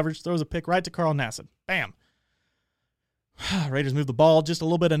back in coverage, throws a pick right to Carl Nassib. Bam. Raiders move the ball just a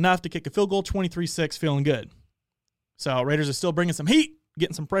little bit enough to kick a field goal, 23-6, feeling good. So Raiders are still bringing some heat,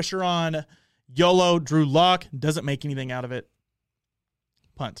 getting some pressure on YOLO. Drew Lock doesn't make anything out of it.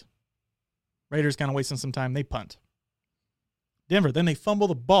 Punt. Raiders kind of wasting some time. They punt. Denver, then they fumble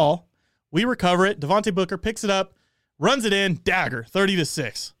the ball. We recover it. Devontae Booker picks it up, runs it in, dagger,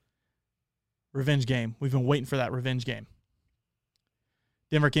 30-6. Revenge game. We've been waiting for that revenge game.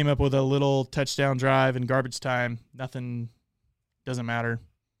 Denver came up with a little touchdown drive in garbage time. Nothing, doesn't matter.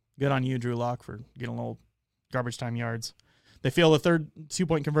 Good on you, Drew Lock, for getting a little garbage time yards. They fail the third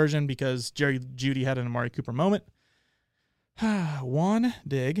 2-point conversion because Jerry Jeudy had an Amari Cooper moment. Juan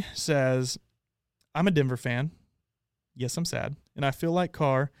Dig says, I'm a Denver fan. Yes, I'm sad. And I feel like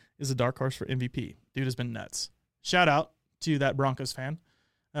Carr is a dark horse for MVP. Dude has been nuts. Shout out to that Broncos fan.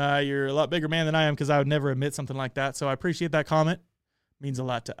 You're a lot bigger man than I am because I would never admit something like that. So I appreciate that comment. Means a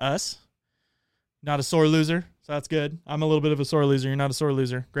lot to us. Not a sore loser, so that's good. I'm a little bit of a sore loser. You're not a sore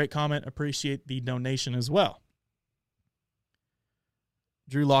loser. Great comment. Appreciate the donation as well.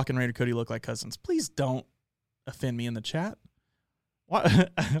 Drew Lock and Raider Cody look like cousins. Please don't offend me in the chat. What?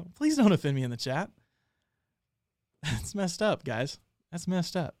 Please don't offend me in the chat. That's messed up, guys. That's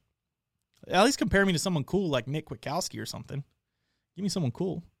messed up. At least compare me to someone cool like Nick Kwiatkowski or something. Give me someone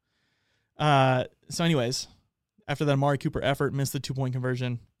cool. So anyways, after that Amari Cooper effort, missed the 2-point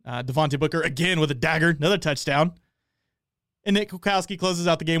conversion. Devontae Booker again with a dagger, another touchdown. And Nick Kwiatkowski closes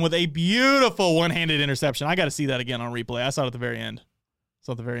out the game with a beautiful one-handed interception. I got to see that again on replay. I saw it at the very end.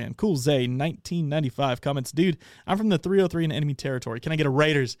 Cool Zay, 1995 comments. Dude, I'm from the 303 in enemy territory. Can I get a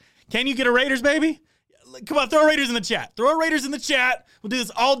Raiders? Can you get a Raiders, baby? Come on, throw Raiders in the chat. Throw Raiders in the chat. We'll do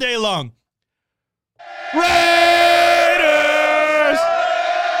this all day long. Raiders!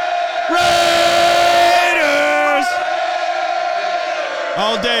 Raiders!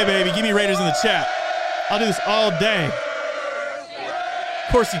 All day, baby. Give me Raiders in the chat. I'll do this all day.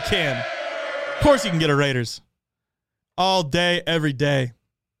 Of course you can. Of course you can get a Raiders. All day, every day.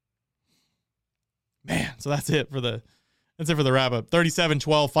 Man, so that's it for the wrap-up.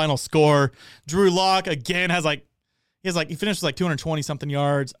 37-12, final score. Drew Lock, again, he finished with 220-something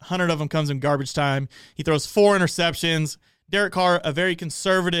yards. 100 of them comes in garbage time. He throws 4 interceptions. Derek Carr, a very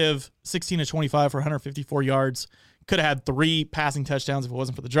conservative 16-25 for 154 yards. Could have had 3 passing touchdowns if it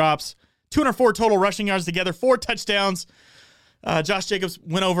wasn't for the drops. 204 total rushing yards together, 4 touchdowns. Josh Jacobs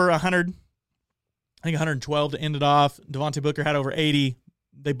went over 100. I think 112 to end it off. Devontae Booker had over 80.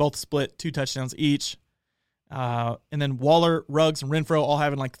 They both split 2 touchdowns each. And then Waller, Ruggs, and Renfro all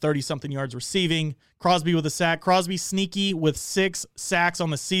having 30-something yards receiving. Crosby with a sack. Crosby sneaky with 6 sacks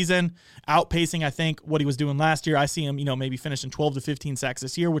on the season, outpacing, I think, what he was doing last year. I see him, maybe finishing 12 to 15 sacks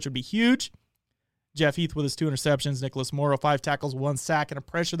this year, which would be huge. Jeff Heath with his 2 interceptions. Nicholas Morrow, 5 tackles, 1 sack, and a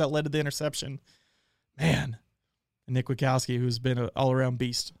pressure that led to the interception. Man. And Nick Kwiatkowski, who's been an all-around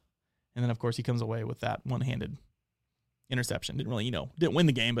beast. And then, of course, he comes away with that one-handed interception. Didn't really, didn't win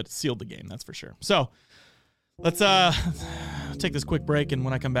the game, but sealed the game, that's for sure. So let's take this quick break, and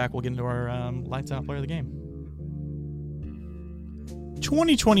when I come back, we'll get into our lights out player of the game.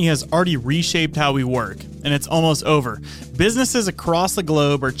 2020 has already reshaped how we work, and it's almost over. Businesses across the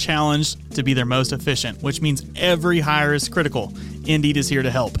globe are challenged to be their most efficient, which means every hire is critical. Indeed is here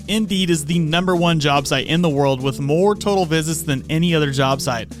to help. Indeed is the #1 job site in the world with more total visits than any other job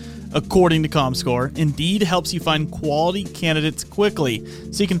site. According to ComScore, Indeed helps you find quality candidates quickly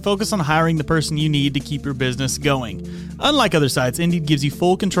so you can focus on hiring the person you need to keep your business going. Unlike other sites, Indeed gives you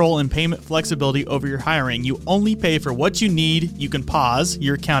full control and payment flexibility over your hiring. You only pay for what you need, you can pause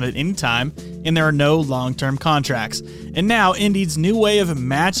your account at any time, and there are no long-term contracts. And now, Indeed's new way of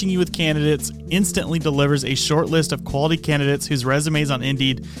matching you with candidates instantly delivers a short list of quality candidates whose resumes on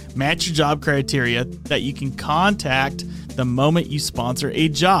Indeed match your job criteria that you can contact the moment you sponsor a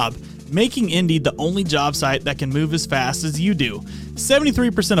job, making Indeed the only job site that can move as fast as you do.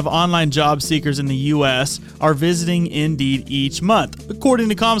 73% of online job seekers in the U.S. are visiting Indeed each month, according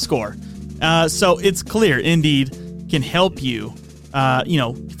to ComScore. So it's clear Indeed can help you,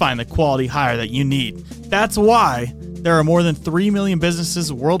 find the quality hire that you need. That's why there are more than 3 million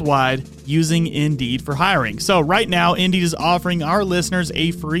businesses worldwide using Indeed for hiring. So right now, Indeed is offering our listeners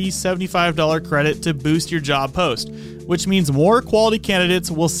a free $75 credit to boost your job post, which means more quality candidates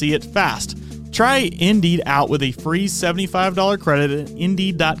will see it fast. Try Indeed out with a free $75 credit at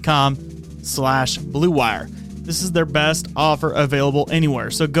Indeed.com/Blue Wire. This is their best offer available anywhere.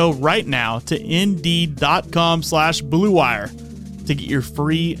 So go right now to Indeed.com/Blue Wire to get your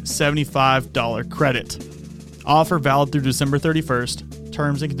free $75 credit. Offer valid through December 31st.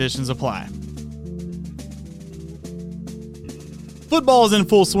 Terms and conditions apply. Football is in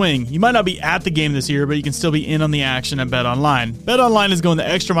full swing. You might not be at the game this year, but you can still be in on the action at BetOnline. BetOnline is going the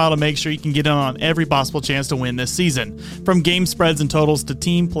extra mile to make sure you can get in on every possible chance to win this season. From game spreads and totals to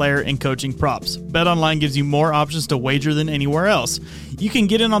team, player, and coaching props, BetOnline gives you more options to wager than anywhere else. You can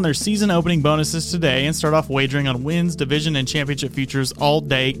get in on their season opening bonuses today and start off wagering on wins, division, and championship futures all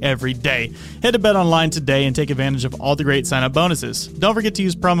day, every day. Head to BetOnline today and take advantage of all the great sign-up bonuses. Don't forget to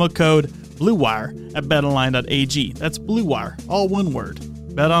use promo code BlueWire at betonline.ag. That's BlueWire, all one word.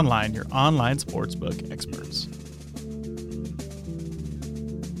 BetOnline, your online sportsbook experts.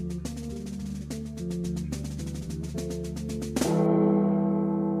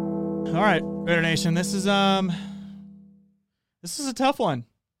 All right, Raider Nation, this is a tough one.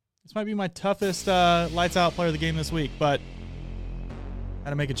 This might be my toughest lights out player of the game this week, but I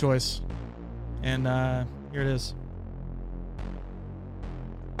had to make a choice, and here it is.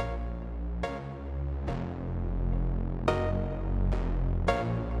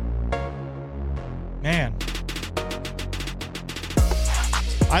 Man,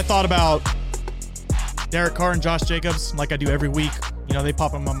 I thought about Derek Carr and Josh Jacobs like I do every week. You know, they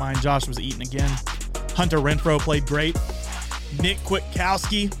pop in my mind. Josh was eating again. Hunter Renfrow played great. Nick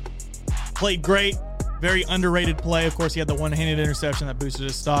Kwiatkowski played great. Very underrated play. Of course, he had the one-handed interception that boosted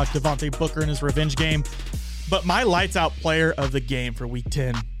his stock. Devontae Booker in his revenge game. But my lights out player of the game for week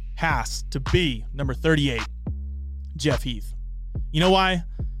 10 has to be number 38, Jeff Heath. You know why?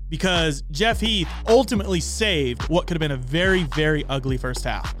 Because Jeff Heath ultimately saved what could have been a very, very ugly first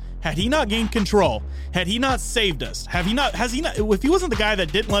half. Had he not gained control, had he not saved us, if he wasn't the guy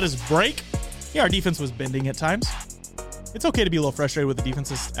that didn't let us break, yeah, our defense was bending at times. It's okay to be a little frustrated with the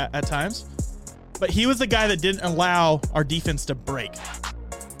defenses at times, but he was the guy that didn't allow our defense to break.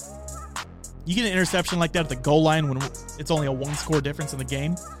 You get an interception like that at the goal line when it's only a one-score difference in the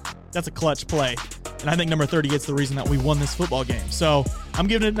game. That's a clutch play. And I think number 38 is the reason that we won this football game. So I'm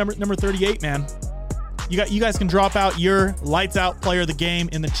giving it number 38, man. You guys can drop out your lights out player of the game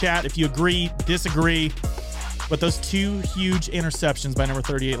in the chat if you agree, disagree. But those two huge interceptions by number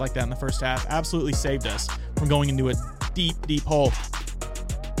 38 like that in the first half absolutely saved us from going into a deep, deep hole.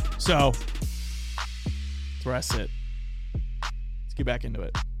 So that's where I sit. Let's get back into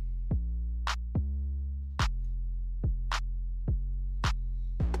it.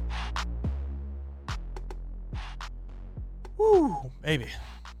 Woo, baby.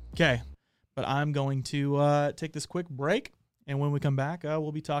 Okay. But I'm going to take this quick break. And when we come back,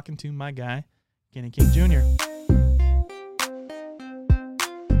 we'll be talking to my guy, Kenny King Jr.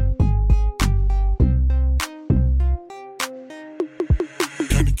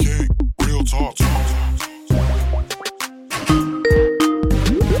 Kenny King, real talk.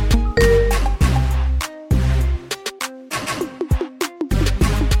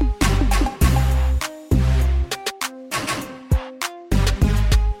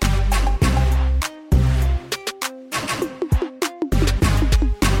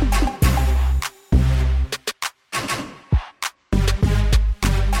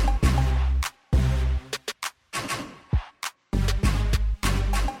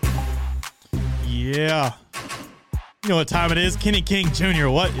 Yeah. You know what time it is? Kenny King Jr.,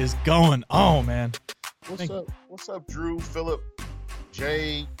 what is going on, man? What's up, Drew, Phillip,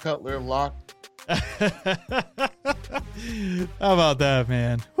 Jay, Cutler, Locke? How about that,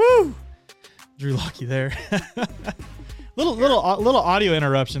 man? Woo! Drew Locke there. little audio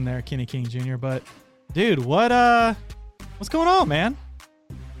interruption there, Kenny King Jr., but dude, what's going on, man?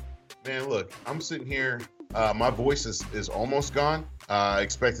 Man, look, I'm sitting here. My voice is almost gone.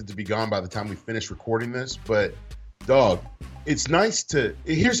 Expected to be gone by the time we finish recording this, but dog, it's nice to.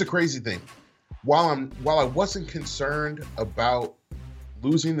 Here's the crazy thing: while I wasn't concerned about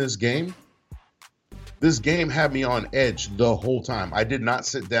losing this game had me on edge the whole time. I did not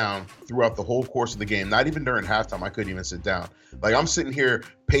sit down throughout the whole course of the game. Not even during halftime. I couldn't even sit down. Like, I'm sitting here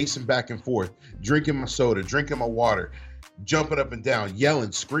pacing back and forth, drinking my soda, drinking my water, jumping up and down,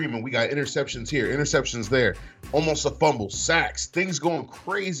 yelling, screaming. We got interceptions here, interceptions there, almost a fumble, sacks, things going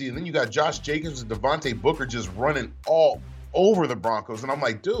crazy. And then you got Josh Jacobs and Devontae Booker just running all over the Broncos. And I'm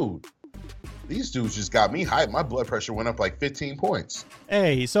like, dude, these dudes just got me hyped. My blood pressure went up like 15 points.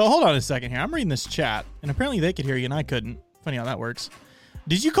 Hey, so hold on a second here. I'm reading this chat, and apparently they could hear you and I couldn't. Funny how that works.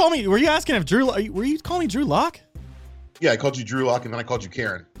 Did you call me? Were you asking if Drew? Were you calling me Drew Locke? Yeah, I called you Drew Locke, and then I called you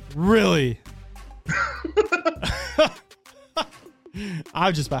Karen. Really?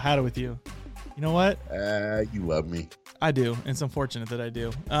 I've just about had it with you. You know what? You love me. I do. It's unfortunate that I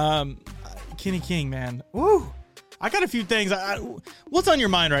do. Kenny King, man. Woo! I got a few things. What's on your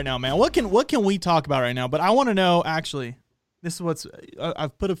mind right now, man? What can we talk about right now? But I want to know, actually, this is what's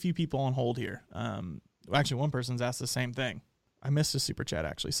I've put a few people on hold here. Actually, one person's asked the same thing. I missed a super chat,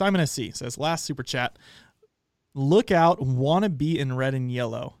 actually. Simon SC says, last super chat, look out, wanna be in red and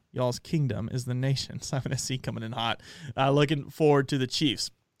yellow. Y'all's kingdom is the nation. Simon SC coming in hot. Looking forward to the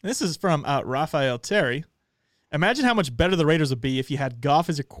Chiefs. This is from Raphael Terry. Imagine how much better the Raiders would be if you had Goff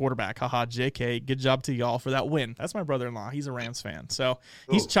as your quarterback. Haha, JK. Good job to y'all for that win. That's my brother-in-law. He's a Rams fan. So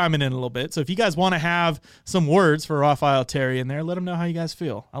he's chiming in a little bit. So if you guys want to have some words for Raphael Terry in there, let him know how you guys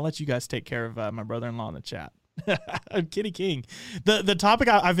feel. I'll let you guys take care of my brother-in-law in the chat. Kitty King. The topic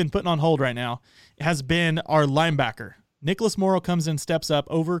I've been putting on hold right now has been our linebacker. Nicholas Morrow comes in, steps up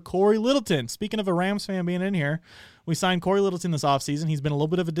over Corey Littleton. Speaking of a Rams fan being in here, we signed Corey Littleton this offseason. He's been a little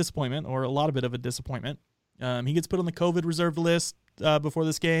bit of a disappointment, or a lot of bit of a disappointment. He gets put on the COVID reserve list before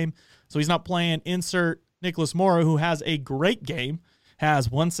this game, so he's not playing. Insert Nicholas Morrow, who has a great game,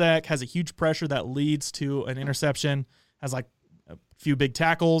 has 1 sack, has a huge pressure that leads to an interception, has like a few big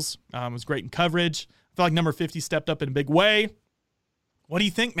tackles, was great in coverage. I feel like number 50 stepped up in a big way. What do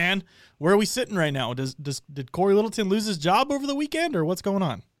you think, man? Where are we sitting right now? Did Corey Littleton lose his job over the weekend, or what's going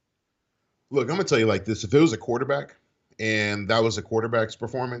on? Look, I'm going to tell you like this. If it was a quarterback and that was a quarterback's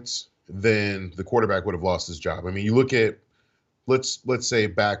performance, then the quarterback would have lost his job. I mean, you look at, let's say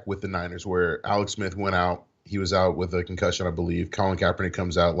back with the Niners where Alex Smith went out. He was out with a concussion, I believe. Colin Kaepernick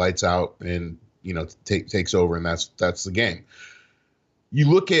comes out, lights out, and, takes over, and that's the game. You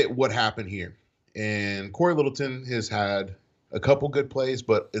look at what happened here, and Corey Littleton has had a couple good plays,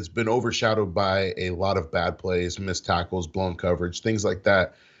 but it's been overshadowed by a lot of bad plays, missed tackles, blown coverage, things like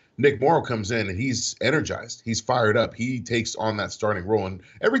that. Nick Morrow comes in and he's energized. He's fired up. He takes on that starting role. And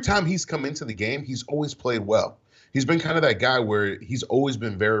every time he's come into the game, he's always played well. He's been kind of that guy where he's always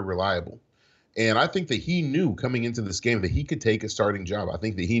been very reliable. And I think that he knew coming into this game that he could take a starting job. I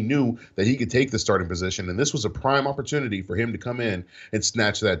think that he knew that he could take the starting position. And this was a prime opportunity for him to come in and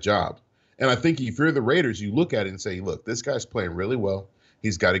snatch that job. And I think if you're the Raiders, you look at it and say, look, this guy's playing really well.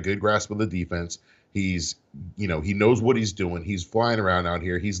 He's got a good grasp of the defense. He's, he knows what he's doing. He's flying around out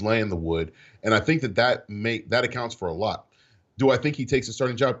here. He's laying the wood. And I think that accounts for a lot. Do I think he takes a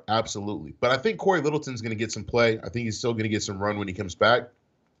starting job? Absolutely. But I think Corey Littleton's going to get some play. I think he's still going to get some run when he comes back.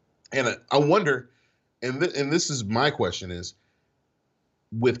 And I wonder, and this is my question is,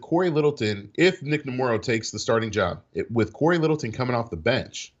 with Corey Littleton, if Nick Morrow takes the starting job, with Corey Littleton coming off the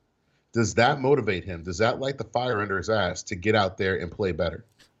bench, does that motivate him? Does that light the fire under his ass to get out there and play better?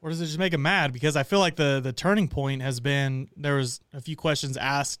 Or does it just make him mad? Because I feel like the turning point has been, there was a few questions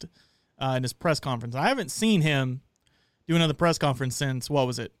asked in his press conference. I haven't seen him do another press conference since, what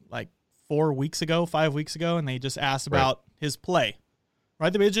was it, like 5 weeks ago, and they just asked about his play.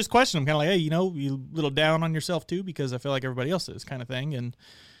 Right? They just questioned him, kind of like, hey, you a little down on yourself too, because I feel like everybody else is, kind of thing. And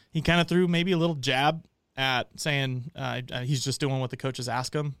he kind of threw maybe a little jab at saying he's just doing what the coaches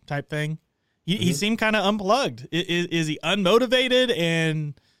ask him type thing. He seemed kind of unplugged. Is he unmotivated?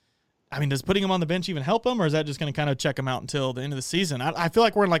 And I mean, does putting him on the bench even help him, or is that just going to kind of check him out until the end of the season? I feel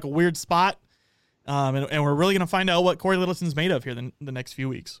like we're in like a weird spot, and we're really going to find out what Corey Littleton's made of here the next few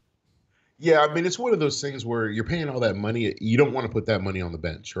weeks. Yeah, I mean, it's one of those things where you're paying all that money. You don't want to put that money on the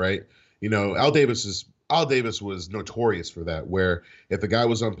bench, right? Al Davis was notorious for that, where if the guy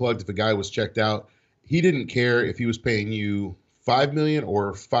was unplugged, if the guy was checked out, he didn't care if he was paying you $5 million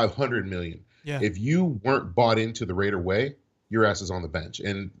or $500 million. Yeah. If you weren't bought into the Raider way, your ass is on the bench.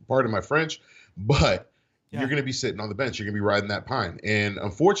 And pardon my French, but you're going to be sitting on the bench. You're going to be riding that pine. And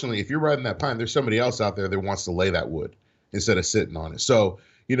unfortunately, if you're riding that pine, there's somebody else out there that wants to lay that wood instead of sitting on it. So,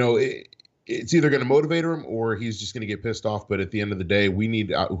 it's either going to motivate him or he's just going to get pissed off. But at the end of the day, we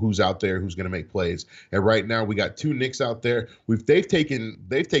need who's out there, who's going to make plays. And right now we got two Knicks out there. They've taken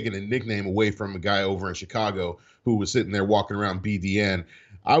a nickname away from a guy over in Chicago who was sitting there walking around BDN.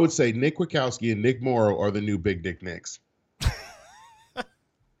 I would say Nick Kwiatkowski and Nick Morrow are the new Big Dick Knicks.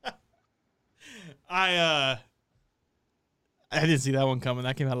 I didn't see that one coming.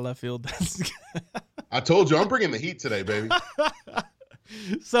 That came out of left field. I told you, I'm bringing the heat today, baby.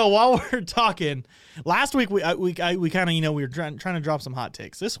 So while we're talking, last week we kind of we were trying to drop some hot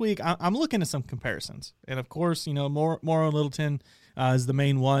takes. This week I'm looking at some comparisons, and of course Morrow and Littleton is the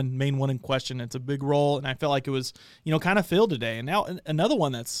main one in question. It's a big role, and I felt like it was kind of filled today. And now another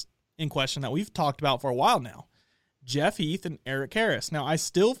one that's in question that we've talked about for a while now, Jeff Heath and Eric Harris. Now I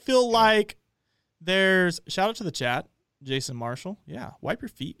still feel like there's shout out to the chat, Jason Marshall. Yeah, wipe your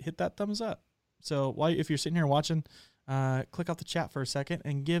feet, hit that thumbs up. So if you're sitting here watching. Click off the chat for a second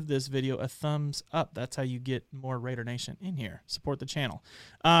and give this video a thumbs up. That's how you get more Raider Nation in here. Support the channel.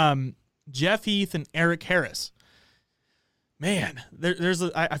 Jeff Heath and Eric Harris. Man,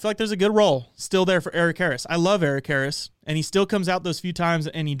 I feel like there's a good role still there for Eric Harris. I love Eric Harris, and he still comes out those few times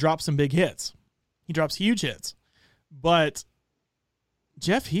and he drops some big hits. He drops huge hits. But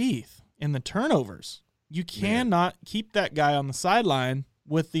Jeff Heath in the turnovers, you cannot keep that guy on the sideline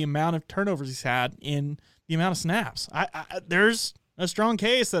with the amount of turnovers he's had in the amount of snaps. There's a strong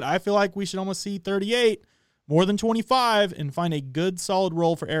case that I feel like we should almost see 38, more than 25, and find a good, solid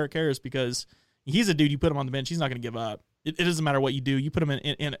role for Eric Harris, because he's a dude, you put him on the bench, he's not going to give up. It doesn't matter what you do. You put him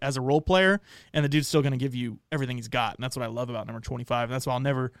in as a role player, and the dude's still going to give you everything he's got. And that's what I love about number 25. And that's why I'll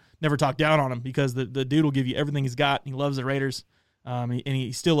never talk down on him, because the dude will give you everything he's got. He loves the Raiders. And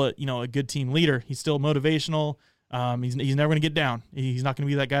he's still a good team leader. He's still motivational. He's never going to get down. He's not going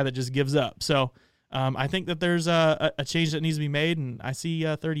to be that guy that just gives up. So I think that there's a change that needs to be made, and I see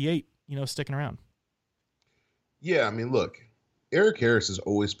 38, sticking around. Yeah, I mean, look, Eric Harris has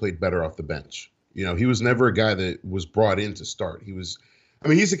always played better off the bench. He was never a guy that was brought in to start. He's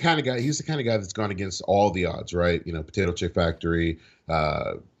the kind of guy that's gone against all the odds, right? Potato Chip Factory,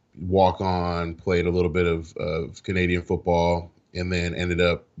 walk on, played a little bit of Canadian football, and then ended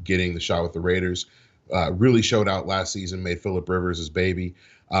up getting the shot with the Raiders. Really showed out last season, made Phillip Rivers his baby.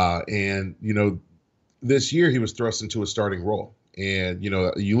 And this year he was thrust into a starting role. And,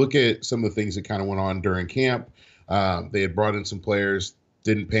 you look at some of the things that kind of went on during camp. They had brought in some players,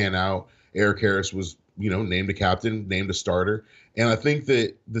 didn't pan out. Eric Harris was, named a captain, named a starter. And I think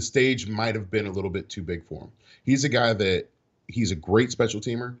that the stage might have been a little bit too big for him. He's a guy he's a great special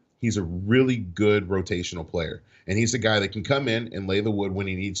teamer. He's a really good rotational player. And he's a guy that can come in and lay the wood when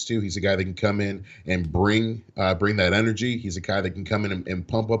he needs to. He's a guy that can come in and bring that energy. He's a guy that can come in and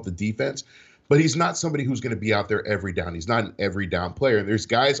pump up the defense. But he's not somebody who's going to be out there every down. He's not an every down player. And there's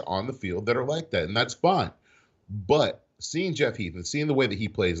guys on the field that are like that, and that's fine. But seeing Jeff Heath and seeing the way that he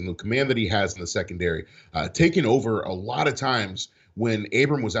plays and the command that he has in the secondary, taking over a lot of times when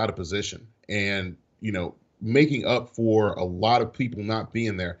Abram was out of position and, making up for a lot of people not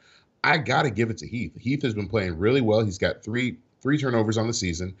being there, I got to give it to Heath. Heath has been playing really well. He's got three turnovers on the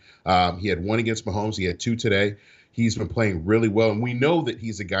season. He had one against Mahomes. He had two today. He's been playing really well, and we know that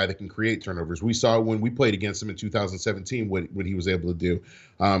he's a guy that can create turnovers. We saw when we played against him in 2017 what he was able to do.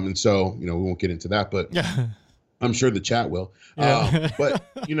 And so, we won't get into that, but I'm sure the chat will. Yeah. But,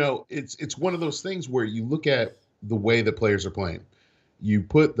 it's one of those things where you look at the way that players are playing. You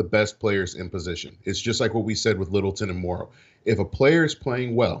put the best players in position. It's just like what we said with Littleton and Morrow. If a player is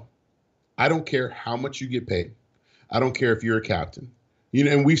playing well, I don't care how much you get paid. I don't care if you're a captain.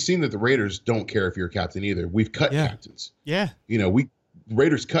 And we've seen that the Raiders don't care if you're a captain either. We've cut captains. Yeah.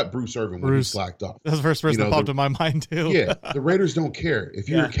 Raiders cut Bruce Irvin when he slacked off. That's the first person that popped in my mind, too. Yeah, the Raiders don't care. If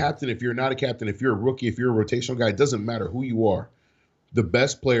you're a captain, if you're not a captain, if you're a rookie, if you're a rotational guy, it doesn't matter who you are. The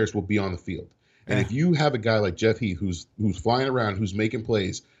best players will be on the field. And if you have a guy like Jeff Heath who's flying around, who's making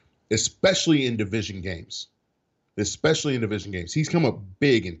plays, especially in division games, he's come up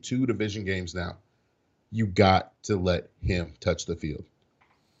big in 2 division games now. You got to let him touch the field.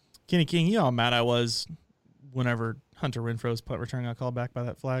 Kenny King, you know how mad I was whenever Hunter Renfrow's punt return got called back by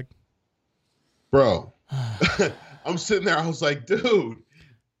that flag? Bro, I'm sitting there. I was like, dude.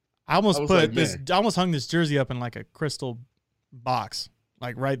 I almost hung this jersey up in like a crystal box,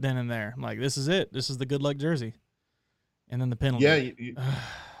 like right then and there. I'm like, this is it. This is the good luck jersey. And then the penalty. Yeah.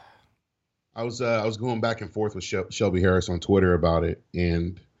 I was going back and forth with Shelby Harris on Twitter about it.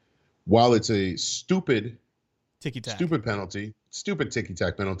 And while it's a stupid penalty, stupid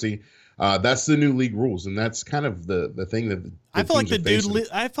ticky-tack penalty, that's the new league rules. And that's kind of the thing that I feel like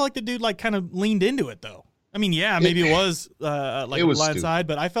the dude like kind of leaned into it though. I mean, yeah, maybe it was like blindside,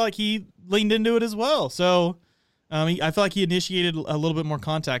 but I felt like he leaned into it as well. So I feel like he initiated a little bit more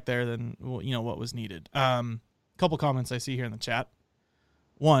contact there than what was needed. Couple comments I see here in the chat.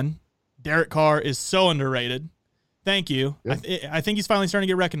 One, Derek Carr is so underrated. Thank you. Yeah. I think he's finally starting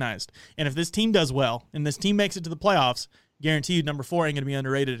to get recognized. And if this team does well and this team makes it to the playoffs, guaranteed number 4 ain't going to be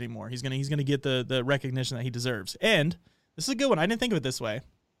underrated anymore. He's going to get the recognition that he deserves. And this is a good one. I didn't think of it this way.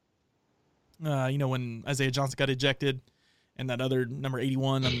 When Isaiah Johnson got ejected and that other number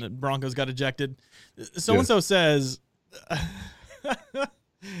 81 on the Broncos got ejected, so-and-so says,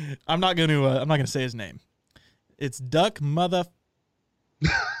 I'm not going to say his name. It's Duck Mother.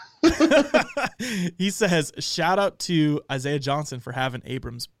 He says, shout out to Isaiah Johnson for having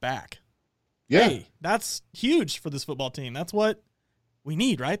Abrams back. Yeah. Hey, that's huge for this football team. That's what we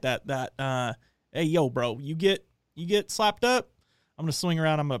need, right? That hey, yo, bro, you get slapped up, I'm going to swing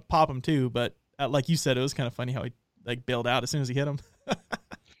around, I'm going to pop him too. But like you said, it was kind of funny how he like bailed out as soon as he hit him.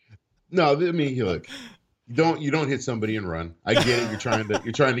 No, I mean, look, You don't hit somebody and run. I get it.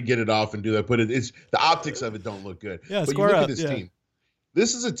 You're trying to get it off and do that, but it's the optics of it don't look good. Yeah, but you look at this team.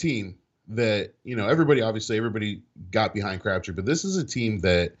 This is a team that, everybody got behind Crabtree, but this is a team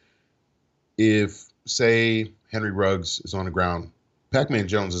that if, say, Henry Ruggs is on the ground, Pac-Man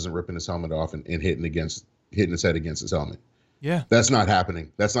Jones isn't ripping his helmet off and hitting his head against his helmet. Yeah. That's not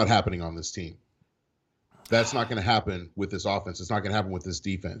happening. That's not happening on this team. That's not going to happen with this offense. It's not going to happen with this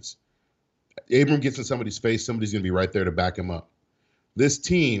defense. Abram gets in somebody's face, somebody's going to be right there to back him up. This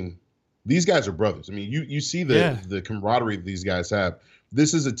team, these guys are brothers. I mean, you see the camaraderie that these guys have.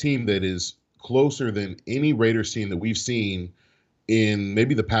 This is a team that is closer than any Raiders team that we've seen in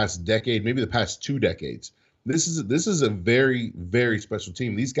maybe the past decade, maybe the past 2 decades. This is a very, very special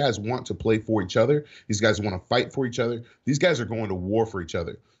team. These guys want to play for each other. These guys want to fight for each other. These guys are going to war for each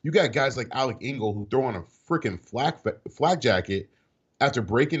other. You got guys like Alec Ingle who throw on a freaking flak jacket after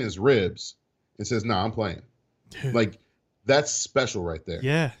breaking his ribs and says, "No, I'm playing." Dude. Like, that's special right there.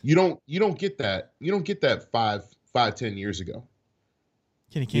 Yeah. You don't get that. You don't get that 5-10 years ago.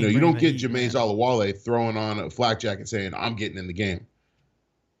 You don't get Jameis Olawale throwing on a flak jacket saying, "I'm getting in the game."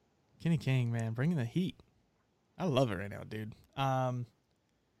 Kenny King, man, bringing the heat. I love it right now, dude.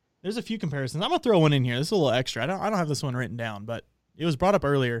 There's a few comparisons. I'm gonna throw one in here. This is a little extra. I don't have this one written down, but it was brought up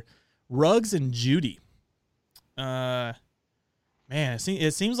earlier. Ruggs and Jeudy. Man,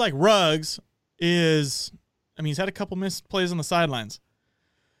 it seems like Ruggs is. I mean, he's had a couple missed plays on the sidelines.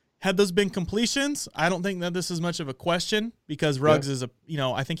 Had those been completions, I don't think that this is much of a question because Ruggs is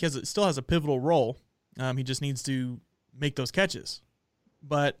I think still has a pivotal role. He just needs to make those catches.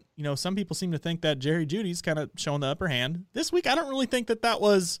 But, some people seem to think that Jerry Jeudy's kind of showing the upper hand. This week, I don't really think that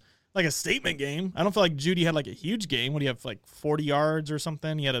was like a statement game. I don't feel like Jeudy had like a huge game. What do you have, like 40 yards or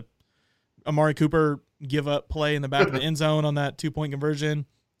something? He had a Amari Cooper give up play in the back of the end zone on that 2-point conversion.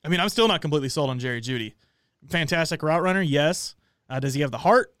 I mean, I'm still not completely sold on Jerry Jeudy. Fantastic route runner, yes. Does he have the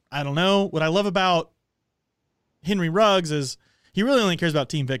heart? I don't know. What I love about Henry Ruggs is he really only cares about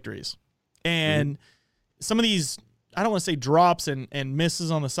team victories. And some of these, I don't want to say drops and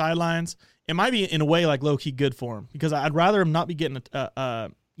misses on the sidelines, it might be in a way like low-key good for him because I'd rather him not be getting,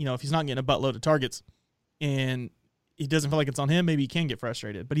 if he's not getting a buttload of targets and he doesn't feel like it's on him, maybe he can get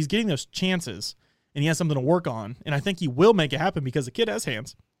frustrated. But he's getting those chances and he has something to work on. And I think he will make it happen because the kid has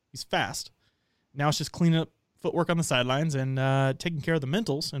hands. He's fast. Now it's just cleaning up footwork on the sidelines and taking care of the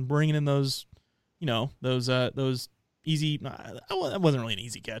mentals and bringing in those easy. That wasn't really an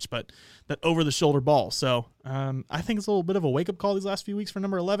easy catch, but that over-the-shoulder ball. So I think it's a little bit of a wake-up call these last few weeks for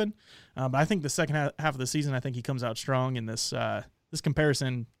number 11. But I think the second half of the season, I think he comes out strong, and this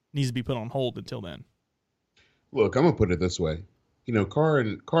comparison needs to be put on hold until then. Look, I'm gonna put it this way. Carr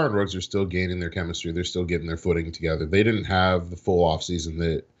and Ruggs are still gaining their chemistry. They're still getting their footing together. They didn't have the full offseason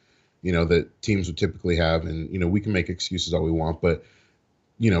that that teams would typically have. And, we can make excuses all we want, but,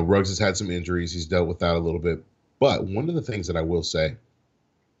 Ruggs has had some injuries. He's dealt with that a little bit. But one of the things that I will say,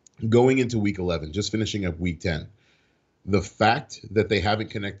 going into week 11, just finishing up week 10, the fact that they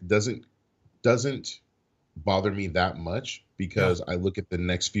haven't connected doesn't bother me that much because I look at the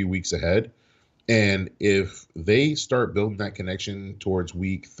next few weeks ahead. And if they start building that connection towards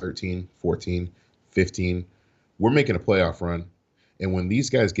week 13, 14, 15, we're making a playoff run. And when these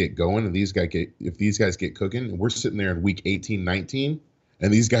guys get going and if these guys get cooking, and we're sitting there in week 18, 19,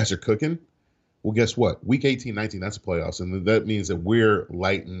 and these guys are cooking, well, guess what? Week 18, 19, that's playoffs. And that means that we're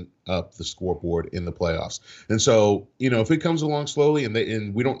lighting up the scoreboard in the playoffs. And so, if it comes along slowly and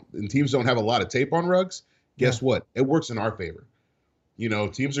teams don't have a lot of tape on Ruggs, guess what? It works in our favor.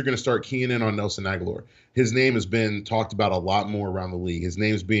 Teams are going to start keying in on Nelson Aguilar. His name has been talked about a lot more around the league. His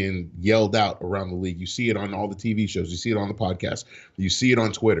name's being yelled out around the league. You see it on all the TV shows. You see it on the podcast. You see it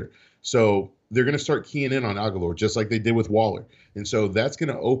on Twitter. So they're going to start keying in on Aguilar just like they did with Waller. And so that's going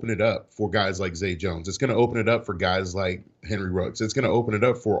to open it up for guys like Zay Jones. It's going to open it up for guys like Henry Ruggs. It's going to open it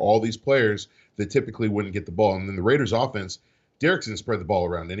up for all these players that typically wouldn't get the ball. And then the Raiders offense, Derek's going to spread the ball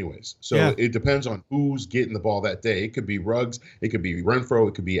around anyways. So it depends on who's getting the ball that day. It could be Ruggs. It could be Renfro.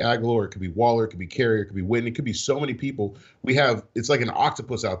 It could be Aguilar. It could be Waller. It could be Carrier. It could be Witten. It could be so many people. It's like an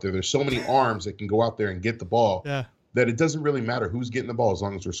octopus out there. There's so many arms that can go out there and get the ball that it doesn't really matter who's getting the ball as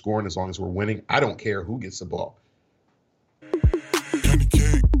long as we're scoring, as long as we're winning. I don't care who gets the ball. Kenny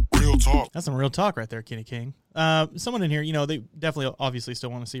King, real talk. That's some real talk right there, Kenny King. Someone in here, they definitely obviously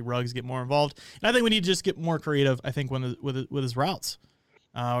still want to see Ruggs get more involved. And I think we need to just get more creative, I think, with his routes.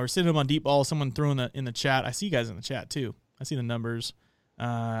 We're sitting him on deep ball. Someone threw in the chat. I see you guys in the chat, too. I see the numbers.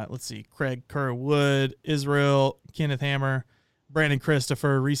 Let's see. Craig Kerr-Wood, Israel, Kenneth Hammer, Brandon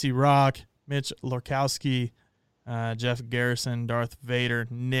Christopher, Reese Rock, Mitch Lorkowski, Jeff Garrison, Darth Vader,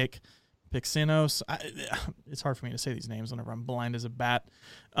 Nick, Pixinos. It's hard for me to say these names whenever I'm blind as a bat.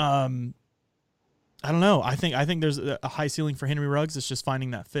 I don't know. I think there's a high ceiling for Henry Ruggs. It's just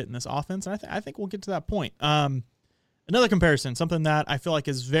finding that fit in this offense, and I think we'll get to that point. Another comparison, something that I feel like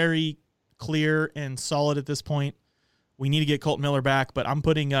is very clear and solid at this point. We need to get Colton Miller back, but I'm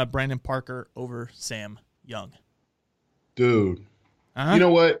putting Brandon Parker over Sam Young. Dude, you know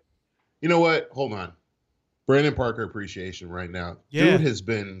what? Hold on. Brandon Parker appreciation right now. Yeah.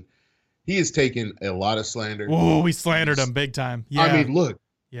 Dude he has taken a lot of slander. Whoa, we slandered him big time. Yeah. I mean, look.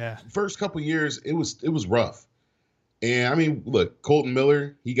 Yeah. First couple years, it was rough. And I mean, look, Colton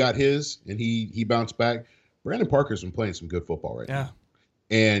Miller, he got his and he bounced back. Brandon Parker's been playing some good football right now.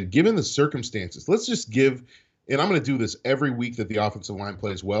 And given the circumstances, let's just give, and I'm going to do this every week that the offensive line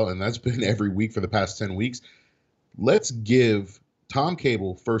plays well, and that's been every week for the past 10 weeks. Let's give Tom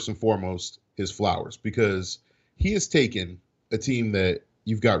Cable, first and foremost, his flowers, because he has taken a team that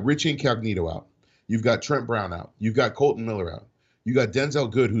you've got Rich Incognito out. You've got Trent Brown out. You've got Colton Miller out. You got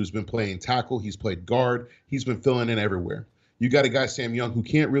Denzel Good, who's been playing tackle. He's played guard. He's been filling in everywhere. You got a guy, Sam Young, who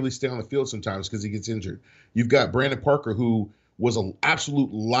can't really stay on the field sometimes because he gets injured. You've got Brandon Parker, who was an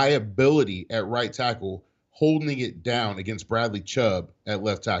absolute liability at right tackle, holding it down against Bradley Chubb at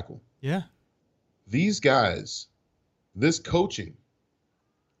left tackle. Yeah. These guys, this coaching,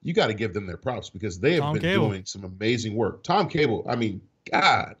 you got to give them their props because they have been doing some amazing work. Tom Cable, I mean,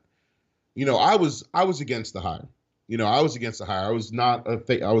 God, I was against the hire. I was against the hire. I was not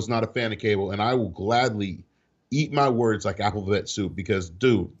a fan of Cable, and I will gladly eat my words like alphabet soup because,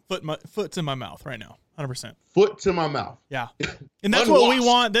 dude, foot's in my mouth right now, 100%. Foot to my mouth. Yeah, and that's what we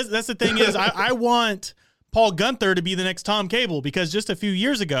want. That's the thing is, I want Paul Guenther to be the next Tom Cable because just a few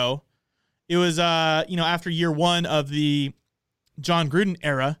years ago, it was after year one of the John Gruden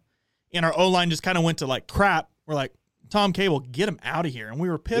era, and our O-line just kind of went to like crap. We're like, Tom Cable, get him out of here. And we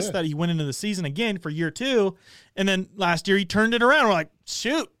were pissed that he went into the season again for year two. And then last year he turned it around. We're like,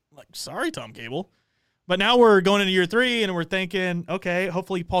 shoot, sorry, Tom Cable. But now we're going into year three and we're thinking, okay,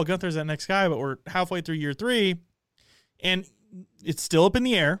 hopefully Paul Guenther's that next guy, but we're halfway through year three and it's still up in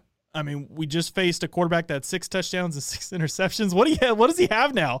the air. I mean, we just faced a quarterback that had 6 touchdowns and 6 interceptions. What does he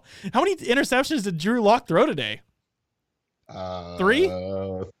have now? How many interceptions did Drew Lock throw today? 3?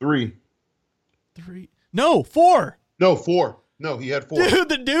 3. 3. No, 4. No, 4. No, he had 4. Dude,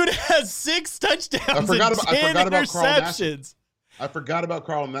 the dude has 6 touchdowns and 10 interceptions. I forgot about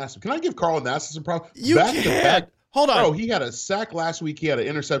Carl Nassib. Can I give Carl Nassib some props? You can. Hold on. Bro, he had a sack last week. He had an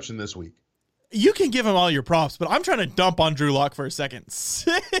interception this week. You can give him all your props, but I'm trying to dump on Drew Lock for a second.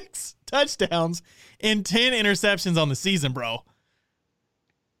 6 touchdowns and 10 interceptions on the season, bro.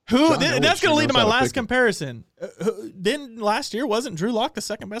 That's going to lead to my last comparison. Then last year, wasn't Drew Lock the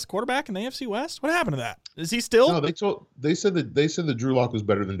second best quarterback in the AFC West? What happened to that? Is he still? No, they said that Drew Lock was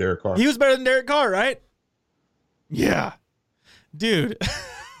better than Derek Carr. He was better than Derek Carr, right? Yeah. Dude.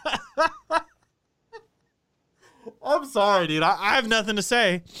 I'm sorry, dude. I have nothing to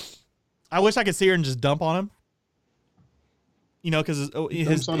say. I wish I could see her and just dump on him. Because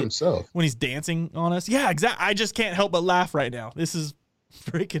his on himself when he's dancing on us. Yeah, exactly. I just can't help but laugh right now. This is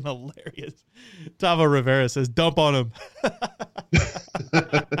freaking hilarious. Tavo Rivera says, dump on him.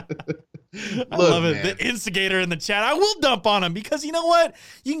 I love it. Man. The instigator in the chat. I will dump on him because you know what?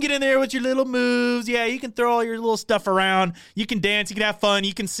 You can get in there with your little moves. Yeah, you can throw all your little stuff around. You can dance. You can have fun.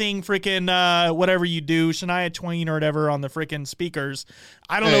 You can sing freaking whatever you do, Shania Twain or whatever on the freaking speakers.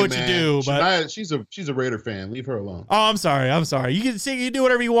 I don't know what you do, but Shania, she's a Raider fan. Leave her alone. Oh, I'm sorry. You can sing. You do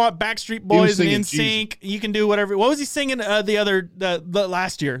whatever you want. Backstreet Boys and NSYNC. You can do whatever. What was he singing the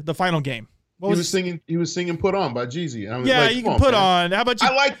last year, the final game? He was singing "Put On" by Jeezy. You can put on. How about you?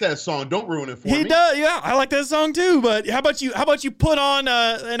 I like that song. Don't ruin it for me. He does. Yeah, I like that song too. But how about you put on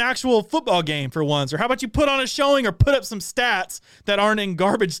an actual football game for once, or how about you put on a showing or put up some stats that aren't in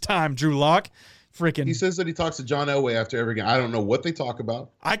garbage time, Drew Lock? Freaking. He says that he talks to John Elway after every game. I don't know what they talk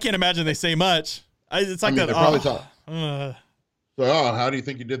about. I can't imagine they say much. It's like that. They probably talk. So, how do you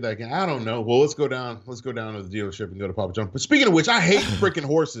think you did that game? I don't know. Well, let's go down to the dealership and go to Papa John's. But speaking of which, I hate freaking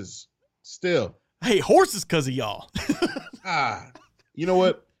horses. Still, I hate horses because of y'all. You know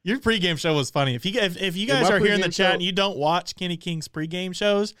what? Your pregame show was funny. If you guys are here in the chat and you don't watch Kenny King's pregame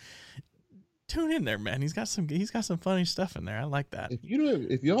shows, tune in there, man. He's got some funny stuff in there. I like that.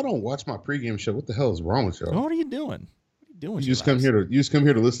 If y'all don't watch my pregame show, what the hell is wrong with y'all? What are you doing? You just come here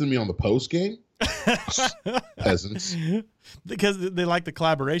to listen to me on the post game? Peasants. Because they like the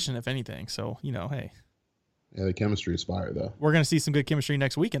collaboration, if anything. So hey. Yeah, the chemistry is fire though. We're gonna see some good chemistry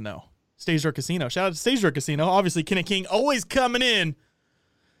next weekend though. Stage Door Casino. Shout out to Stage Door Casino. Obviously, Kenny King always coming in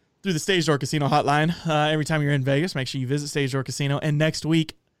through the Stage Door Casino hotline. Every time you're in Vegas, make sure you visit Stage Door Casino. And next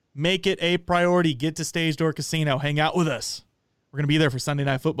week, Make it a priority. Get to Stage Door Casino. Hang out with us. We're going to be there for Sunday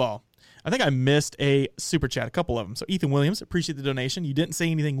Night Football. I think I missed a super chat, a couple of them. So Ethan Williams, appreciate the donation. You didn't say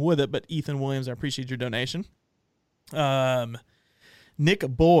anything with it, but Ethan Williams, I appreciate your donation. Nick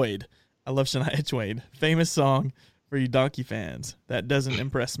Boyd, I love Shania Twain. Famous song for you Donkey fans. That doesn't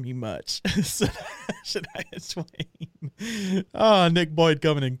impress me much. Shania Twain. Oh, Nick Boyd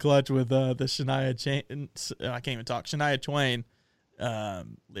coming in clutch with the Shania Twain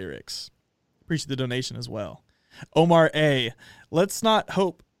lyrics. Appreciate the donation as well. Omar A. Let's not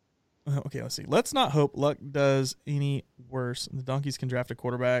hope luck does any worse. The Donkeys can draft a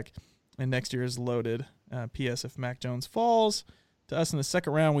quarterback, and next year is loaded. P.S. If Mac Jones falls to us in the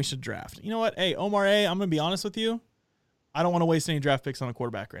second round, we should draft. You know what? Hey, Omar A., I'm going to be honest with you. I don't want to waste any draft picks on a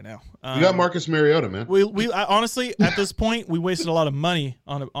quarterback right now. We got Marcus Mariota, man. I honestly, at this point, we wasted a lot of money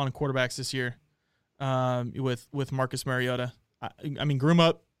on quarterbacks this year with Marcus Mariota. I mean, groom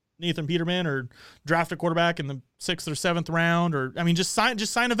up Nathan Peterman or draft a quarterback in the 6th or 7th round, or just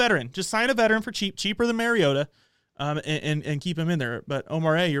sign a veteran. Just sign a veteran for cheaper than Mariota, and keep him in there. But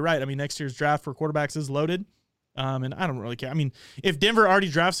Omar A., you're right. I mean, next year's draft for quarterbacks is loaded, and I don't really care. I mean, if Denver already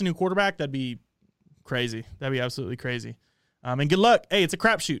drafts a new quarterback, that'd be crazy. That'd be absolutely crazy. And good luck. Hey, it's a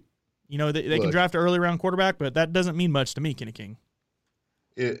crapshoot. You know, they can draft an early round quarterback, but that doesn't mean much to me, Kenny King.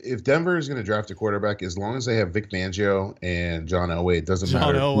 If Denver is going to draft a quarterback, as long as they have Vic Fangio and John Elway, it doesn't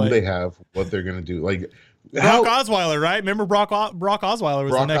matter who they have, what they're going to do. Like Brock Osweiler, right? Remember Brock Osweiler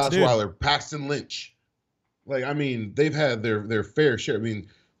was the next dude. Paxton Lynch. Like, I mean, they've had their fair share. I mean,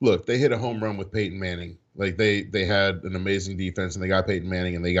 look, they hit a home run with Peyton Manning. Like, they had an amazing defense, and they got Peyton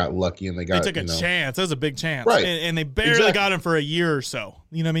Manning, and they got lucky, and they took a chance. That was a big chance. Right. And they barely got him for a year or so.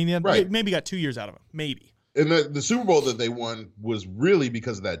 You know what I mean? Right. Maybe got 2 years out of him. Maybe. And the Super Bowl that they won was really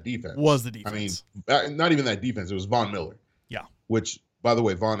because of that defense. Was the defense. I mean, not even that defense. It was Von Miller. Yeah. Which, by the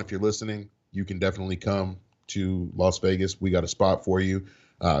way, Von, if you're listening, you can definitely come to Las Vegas. We got a spot for you.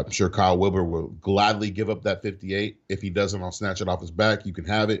 I'm sure Kyle Wilber will gladly give up that 58. If he doesn't, I'll snatch it off his back. You can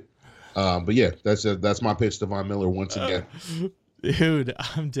have it. But yeah, that's my pitch to Von Miller once again. Dude,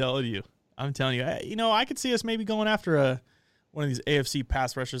 I'm telling you. You know, I could see us maybe going after one of these AFC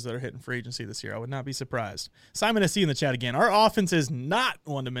pass rushers that are hitting free agency this year. I would not be surprised. Simon S.C. in the chat again. Our offense is not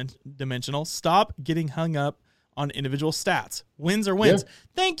one-dimensional. Stop getting hung up on individual stats. Wins are wins. Yeah.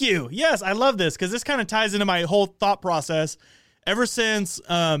 Thank you. Yes, I love this because this kind of ties into my whole thought process. Ever since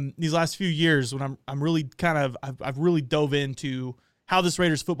these last few years, when I'm really I've really dove into how this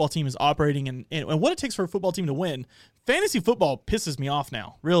Raiders football team is operating and what it takes for a football team to win. Fantasy football pisses me off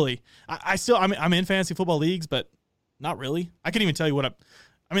now. Really, I'm in fantasy football leagues, but not really. I couldn't even tell you what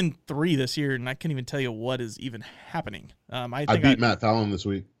I'm in 3 this year, and I couldn't even tell you what is even happening. I beat Matt Fallon this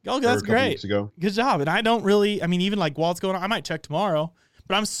week. Oh, that's great. Weeks ago. Good job. And I don't really, even like while it's going on, I might check tomorrow.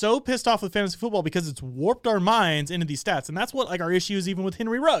 But I'm so pissed off with fantasy football because it's warped our minds into these stats. And that's what our issue is even with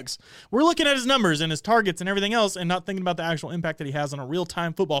Henry Ruggs. We're looking at his numbers and his targets and everything else and not thinking about the actual impact that he has on a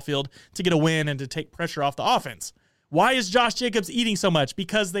real-time football field to get a win and to take pressure off the offense. Why is Josh Jacobs eating so much?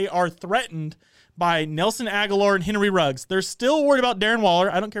 Because they are threatened by Nelson Aguilar and Henry Ruggs. They're still worried about Darren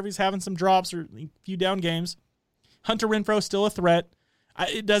Waller. I don't care if he's having some drops or a few down games. Hunter Renfrow still a threat.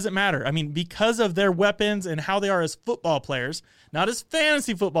 It doesn't matter. Because of their weapons and how they are as football players, not as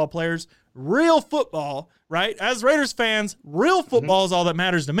fantasy football players, real football, right? As Raiders fans, real football is all that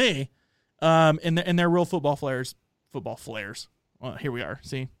matters to me. And they're real football players. Football flares. Well, here we are.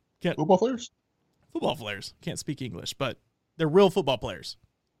 See? Football flares? Football flares. Can't speak English, but they're real football players.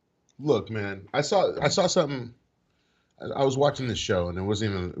 Look, man, I saw something. I was watching this show, and it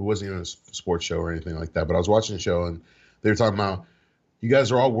wasn't even a sports show or anything like that. But I was watching the show, and they were talking about you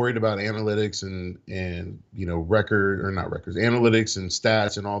guys are all worried about analytics and analytics and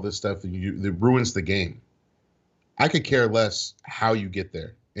stats and all this stuff that ruins the game. I could care less how you get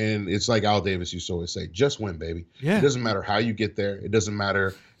there, and it's like Al Davis used to always say, "Just win, baby." Yeah. It doesn't matter how you get there. It doesn't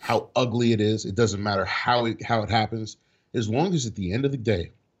matter how ugly it is. It doesn't matter how it happens. As long as at the end of the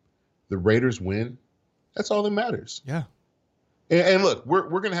day, the Raiders win, that's all that matters. Yeah. And look, we're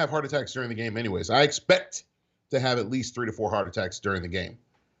going to have heart attacks during the game anyways. I expect to have at least 3 to 4 heart attacks during the game.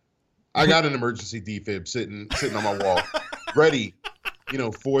 I got an emergency defib sitting on my wall, ready,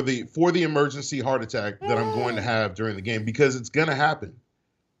 for the emergency heart attack that I'm going to have during the game because it's going to happen,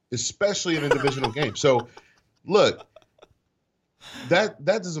 especially in a divisional game. So, look, that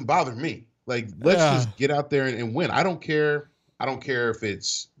doesn't bother me. Like, let's just get out there and win. I don't care. I don't care if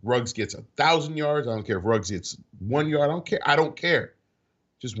it's Ruggs gets 1,000 yards. I don't care if Ruggs gets 1 yard. I don't care.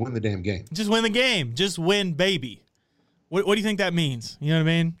 Just win the damn game. Just win the game. Just win, baby. What do you think that means? You know what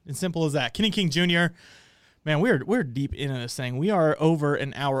I mean? It's simple as that. Kenny King Jr., Man, we're deep into this thing. We are over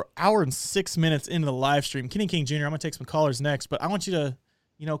an hour and 6 minutes into the live stream. Kenny King Jr., I'm going to take some callers next, but I want you to,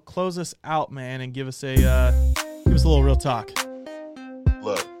 close us out, man, and give us a little real talk.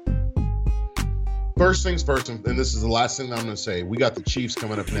 Look, first things first, and this is the last thing that I'm going to say. We got the Chiefs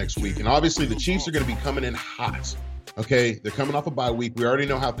coming up next week, and obviously the Chiefs are going to be coming in hot. Okay, they're coming off a bye week. We already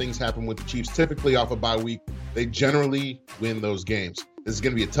know how things happen with the Chiefs. Typically off a bye week, they generally win those games. This is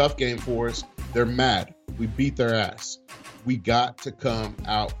going to be a tough game for us. They're mad. We beat their ass. We got to come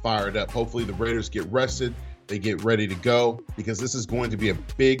out fired up. Hopefully the Raiders get rested. They get ready to go because this is going to be a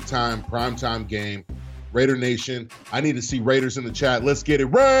big-time, prime-time game. Raider Nation, I need to see Raiders in the chat. Let's get it.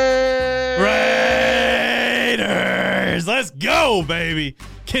 Raiders! Let's go, baby.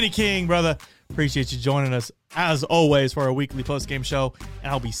 Kenny King, brother. Appreciate you joining us, as always, for our weekly post-game show.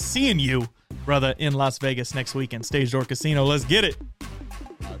 And I'll be seeing you, brother, in Las Vegas next weekend. Stage Door Casino. Let's get it.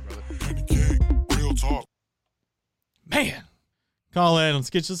 All right, brother. Kenny King, real talk. Man. Call in. Let's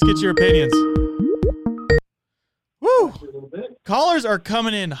get your opinions. Woo! Callers are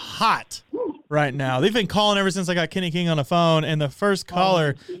coming in hot right now. They've been calling ever since I got Kenny King on the phone. And the first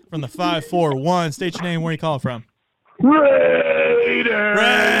caller from the 541, state your name, where you calling from? Raiders!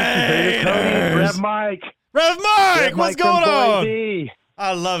 Raiders! Rev Mike, what's going on? B.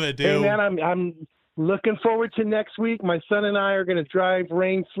 I love it, dude. Hey, man, I'm looking forward to next week. My son and I are going to drive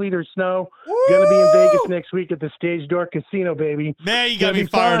rain, sleet, or snow. Going to be in Vegas next week at the Stage Door Casino, baby. Man, you got me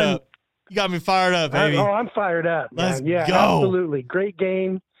fired up. You got me fired up, baby. I'm fired up. Let's yeah, go. Absolutely. Great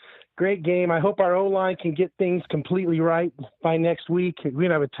game. I hope our O-line can get things completely right by next week. We're going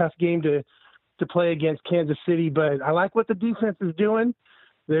to have a tough game to play against Kansas City, but I like what the defense is doing.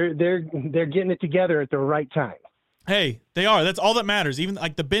 They're getting it together at the right time. Hey, they are. That's all that matters. Even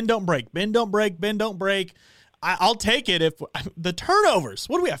like the bend don't break. I'll take it if the turnovers.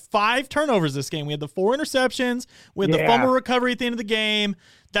 What do we have? 5 turnovers this game. We had the 4 interceptions. We had the fumble recovery at the end of the game.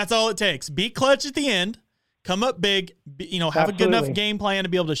 That's all it takes. Be clutch at the end. Come up big. Have a good enough game plan to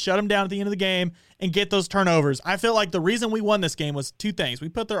be able to shut them down at the end of the game and get those turnovers. I feel like the reason we won this game was 2 things. We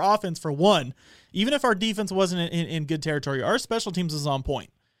put their offense for 1. Even if our defense wasn't in good territory, our special teams was on point.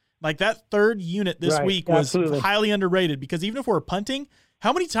 Like that third unit this week was highly underrated because even if we're punting,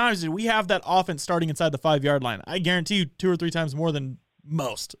 how many times did we have that offense starting inside the 5-yard line? I guarantee you 2 or 3 times more than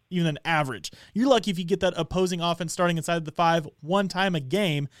most, even an average. You're lucky if you get that opposing offense starting inside the 5 one time a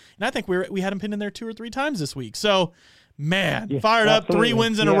game. And I think we had them pinned in there 2 or 3 times this week. So, man, fired up, 3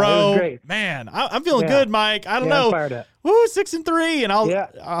 wins in a row. Man, I'm feeling good, Mike. I don't know. I'm fired up. Woo, 6-3, and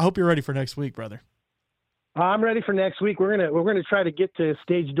I hope you're ready for next week, brother. I'm ready for next week. We're gonna try to get to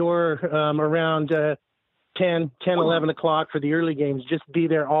Stage Door around 10, 11 o'clock for the early games. Just be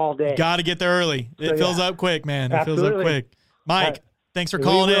there all day. Got to get there early. It fills up quick, man. It fills up quick. Mike, thanks for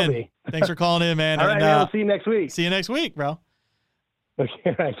calling in. Thanks for calling in, man. All right, man. We'll see you next week. See you next week, bro.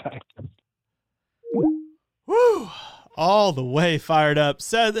 Okay, right. Bye. Woo! All the way fired up.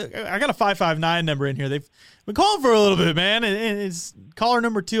 So I got a 559 number in here. They've been calling for a little bit, man. And it's caller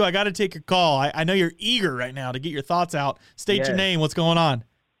number 2. I got to take your call. I know you're eager right now to get your thoughts out. State your name. What's going on?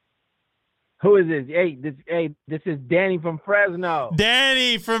 Who is this? This is Danny from Fresno.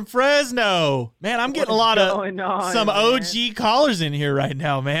 Danny from Fresno. Man, I'm getting a lot of some OG callers in here right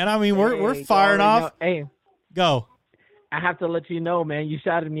now, man. I mean, we're firing off. Hey, go. I have to let you know, man. You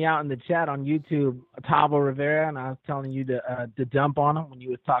shouted me out in the chat on YouTube, Tavo Rivera, and I was telling you to jump on him when you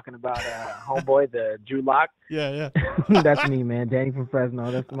was talking about homeboy, the Drew Lock. Yeah. That's me, man. Danny from Fresno.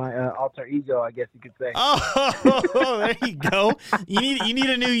 That's my alter ego, I guess you could say. Oh, there you go. You need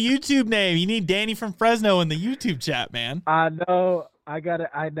a new YouTube name. You need Danny from Fresno in the YouTube chat, man. I know. I gotta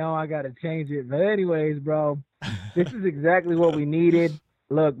change it. But anyways, bro, this is exactly what we needed.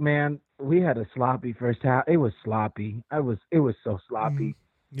 Look, man. We had a sloppy first half. It was sloppy. It was so sloppy.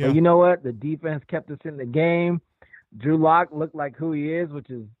 Yeah. But you know what? The defense kept us in the game. Drew Lock looked like who he is,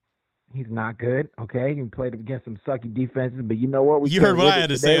 which is he's not good. Okay, he played against some sucky defenses, but you know what? You heard what I had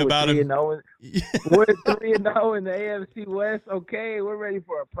to say about him. We're 3-0 in the AFC West. Okay, we're ready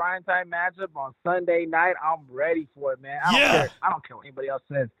for a primetime matchup on Sunday night. I'm ready for it, man. I don't care what anybody else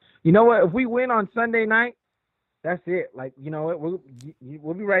says. You know what? If we win on Sunday night, that's it. Like, you know what?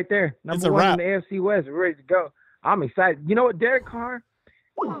 We'll be right there. Number 1 in the AFC West. We're ready to go. I'm excited. You know what? Derek Carr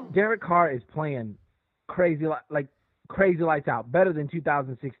is playing crazy lights out. Better than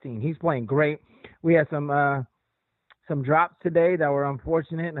 2016. He's playing great. We had some drops today that were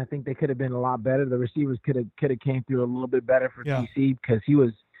unfortunate, and I think they could have been a lot better. The receivers could have came through a little bit better for TC because he was.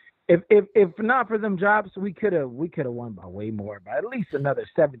 If not for them drops, we could have won by way more, by at least another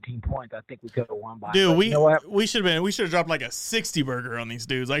 17 points. I think we could have won by. Dude, you know what? we should have dropped like a 60 burger on these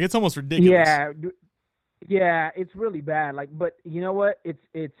dudes. Like, it's almost ridiculous. Yeah, Yeah, it's really bad. But you know what?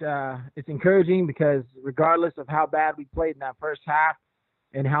 It's encouraging because regardless of how bad we played in that first half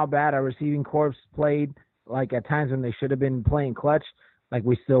and how bad our receiving corps played, like at times when they should have been playing clutch, like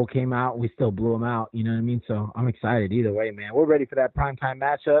we still came out, we still blew them out. You know what I mean? So I'm excited either way, man. We're ready for that primetime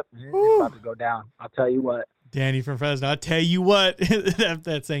matchup. It's about to go down. I'll tell you what. Danny from Fresno, I tell you what,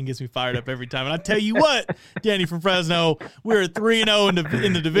 that saying gets me fired up every time. And I tell you what, Danny from Fresno, we're 3-0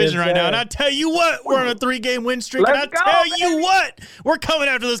 in the division right now. And I tell you what, we're on a 3-game win streak. And I tell you what, we're coming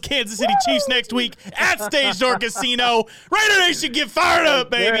after those Kansas City Chiefs next week at Stage Door Casino. Raider Nation, get fired up,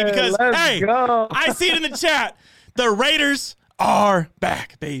 baby, because, hey, I see it in the chat. The Raiders are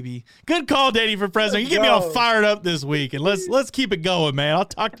back, baby. Good call, Danny from Fresno. You get me all fired up this week, and let's keep it going, man. I'll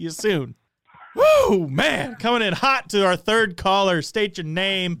talk to you soon. Woo, man. Coming in hot to our third caller. State your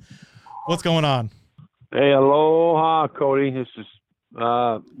name. What's going on? Hey, aloha, Cody. This is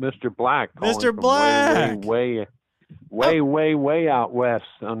Mr. Black. Mr. Black. Way out west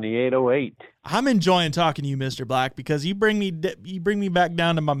on the 808. I'm enjoying talking to you, Mr. Black, because you bring me back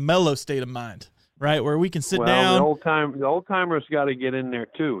down to my mellow state of mind, right, where we can sit down. The old timers got to get in there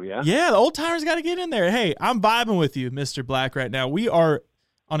too, yeah. Yeah, the old timers got to get in there. Hey, I'm vibing with you, Mr. Black, right now. We are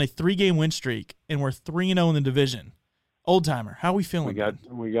on a 3-game win streak, and we're 3-0 in the division. Old timer, how are we feeling?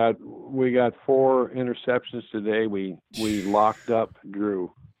 We got 4 interceptions today. We locked up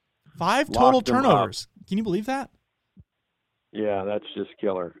Drew. 5 total turnovers. Can you believe that? Yeah, that's just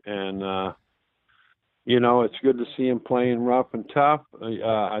killer. And it's good to see him playing rough and tough.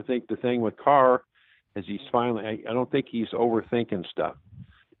 I think the thing with Carr is he's finally. I don't think he's overthinking stuff.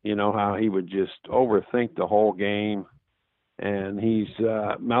 You know how he would just overthink the whole game. And he's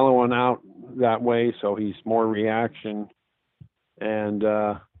mellowing out that way, so he's more reaction. And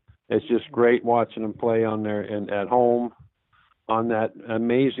it's just great watching him play on there and at home on that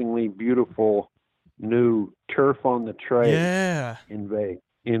amazingly beautiful new turf on the trail. Yeah.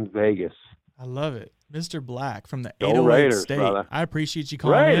 in Vegas. I love it. Mr. Black from the Go 808 Raiders, State. brother. I appreciate you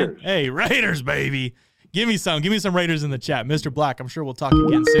calling Raiders. in. Hey, Raiders, baby. Give me some Raiders in the chat. Mr. Black, I'm sure we'll talk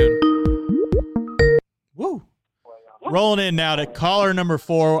again soon. Woo. Rolling in now to caller number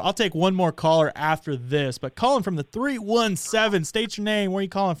 4. I'll take one more caller after this, but calling from the 317. State your name. Where are you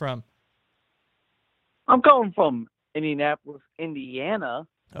calling from? I'm calling from Indianapolis, Indiana.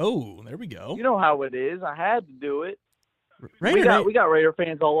 Oh, there we go. You know how it is. I had to do it. We got Raider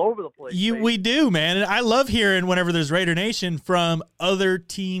fans all over the place. We do, man. And I love hearing whenever there's Raider Nation from other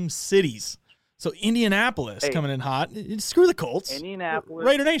team cities. So Indianapolis coming in hot. Screw the Colts. Indianapolis.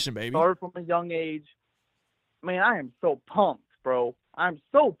 Raider Nation, baby. Started from a young age. Man, I am so pumped, bro. I'm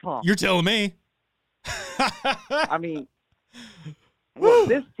so pumped. You're telling me. I mean, look,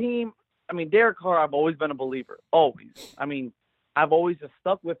 this team, Derek Carr, I've always been a believer. Always. I've always just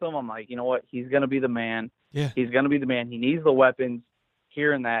stuck with him. I'm like, you know what? He's going to be the man. Yeah. He's going to be the man. He needs the weapons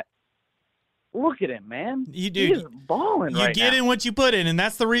here and that. Look at him, man. He is balling right now. You get in what you put in, and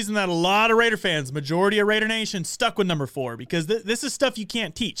that's the reason that a lot of Raider fans, majority of Raider Nation, stuck with number 4, because this is stuff you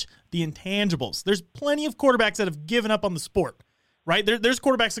can't teach, the intangibles. There's plenty of quarterbacks that have given up on the sport, right? There's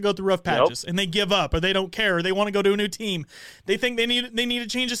quarterbacks that go through rough patches, and they give up, or they don't care, or they want to go to a new team. They think they need to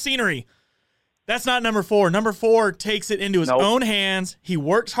change the scenery. That's not number 4. Number 4 takes it into his own hands. He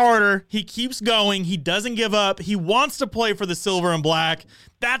works harder. He keeps going. He doesn't give up. He wants to play for the silver and black.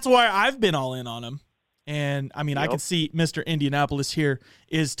 That's why I've been all in on him. And, I can see Mr. Indianapolis here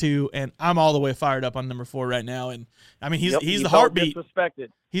is too, and I'm all the way fired up on number 4 right now. And, he's the heartbeat.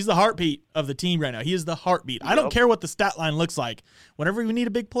 He's the heartbeat of the team right now. He is the heartbeat. I don't care what the stat line looks like. Whenever we need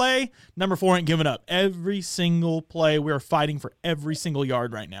a big play, number 4 ain't giving up. Every single play, we are fighting for every single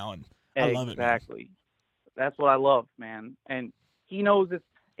yard right now, and I love it, man. Exactly. That's what I love, man. And he knows it's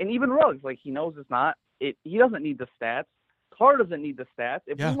 – and even Ruggs, he knows it's not – he doesn't need the stats. Carr doesn't need the stats.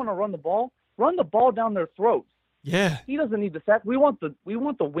 If we want to run the ball down their throats. Yeah. He doesn't need the stats. We want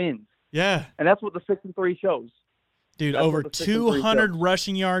the wins. Yeah. And that's what the 6-3 shows. Dude, over 200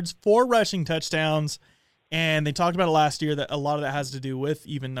 rushing yards, 4 rushing touchdowns, and they talked about it last year that a lot of that has to do with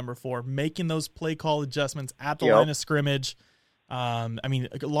even number 4, making those play call adjustments at the line of scrimmage. A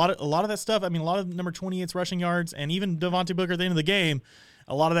lot of that stuff. A lot of number 28's rushing yards, and even Devontae Booker at the end of the game,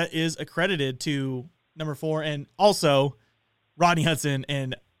 a lot of that is accredited to number 4, and also Rodney Hudson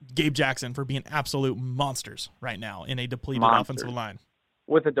and Gabe Jackson for being absolute monsters right now in a depleted offensive line.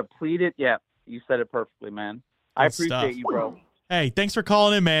 With a depleted, you said it perfectly, man. I appreciate you, bro. Hey, thanks for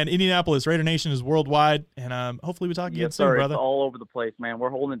calling in, man. Indianapolis, Raider Nation is worldwide, and hopefully we talk again soon, brother. It's all over the place, man. We're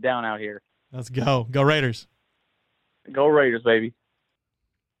holding it down out here. Let's go. Go Raiders. Go Raiders, baby.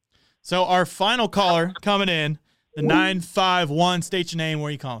 So our final caller coming in, the 951. State your name. Where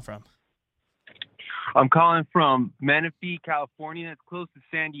are you calling from? I'm calling from Menifee, California. It's close to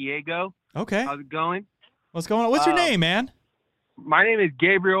San Diego. Okay. How's it going? What's going on? What's your name, man? My name is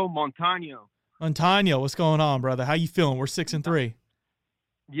Gabriel Montano. Montano, what's going on, brother? How you feeling? We're 6-3.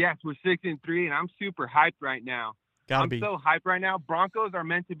 Yes, we're 6-3, and I'm super hyped right now. I'm so hyped right now. Broncos are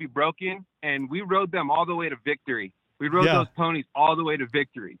meant to be broken, and we rode them all the way to victory. We rode those ponies all the way to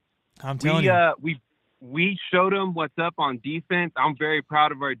victory. I'm telling you. We showed them what's up on defense. I'm very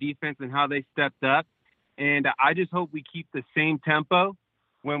proud of our defense and how they stepped up. And I just hope we keep the same tempo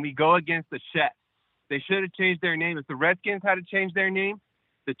when we go against the Chefs. They should have changed their name. If the Redskins had to change their name,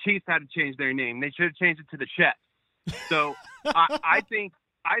 the Chiefs had to change their name. They should have changed it to the Chefs. So I think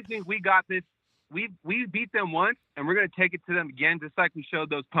we got this. We beat them once, and we're going to take it to them again, just like we showed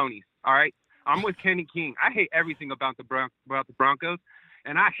those ponies. All right? I'm with Kenny King. I hate everything about the Broncos,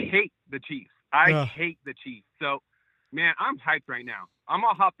 and I hate the Chiefs. I hate the Chiefs. So, man, I'm hyped right now. I'm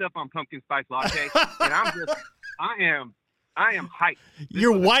all hopped up on pumpkin spice latte, and I am hyped.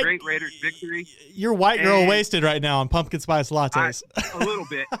 You're white. Great Raiders victory. You're white girl wasted right now on pumpkin spice lattes. A little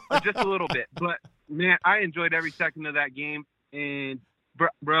bit, just a little bit. But man, I enjoyed every second of that game, and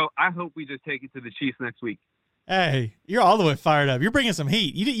bro, I hope we just take it to the Chiefs next week. Hey, you're all the way fired up. You're bringing some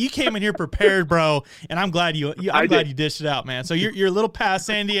heat. You came in here prepared, bro, and I'm glad you dished it out, man. So you're a little past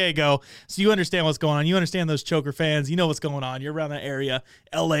San Diego, so you understand what's going on. You understand those choker fans. You know what's going on. You're around that area.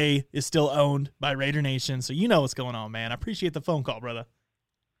 LA is still owned by Raider Nation, so you know what's going on, man. I appreciate the phone call, brother.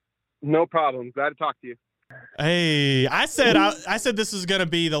 No problem. Glad to talk to you. Hey, I said this was gonna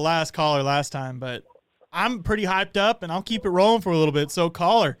be the last caller last time, but I'm pretty hyped up, and I'll keep it rolling for a little bit. So,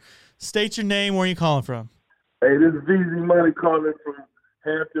 caller, state your name. Where are you calling from? Hey, this is VZ Money calling from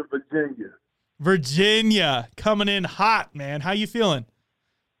Hampton, Virginia. Virginia, coming in hot, man. How you feeling?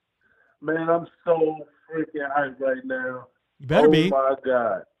 Man, I'm so freaking hyped right now. You better be. Oh, my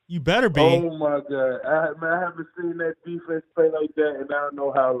God. You better be. Oh, my God. I haven't seen that defense play like that in I don't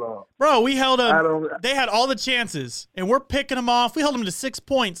know how long. Bro, we held them. They had all the chances, and we're picking them off. We held them to 6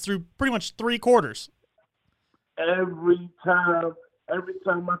 points through pretty much 3 quarters. Every time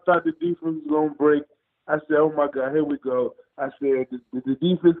I thought the defense was going to break, I said, oh, my God, here we go. I said, the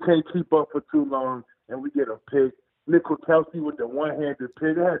defense can't keep up for too long, and we get a pick. Nick Kwiatkowski with the one-handed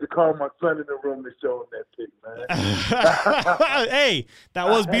pick. I had to call my son in the room to show him that pick, man. Hey, that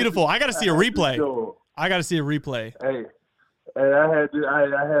was beautiful. I got to see a replay. I got to see a replay. Hey, I had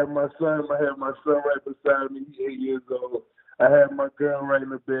my son. I had my son right beside me. He's 8 years old. I had my girl right in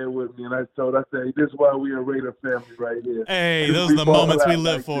the bed with me, and I said, this is why we a Raider family right here. Hey, those are the moments we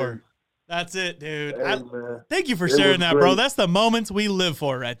live for. That's it, dude. Hey, thank you for sharing that, bro. That's the moments we live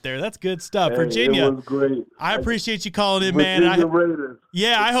for right there. That's good stuff. Hey, Virginia, it was great. I appreciate you calling in, man. Raiders.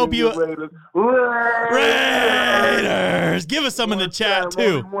 Yeah, I hope you Raiders. Give us some in the chat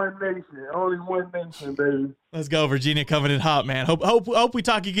too. Only one nation, baby. Let's go, Virginia, coming in hot, man. Hope we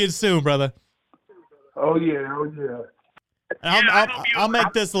talk again soon, brother. Oh yeah. I'll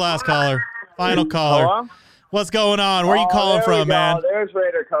make this the last caller. Final caller. Hello? What's going on? Where are you calling from, man? There's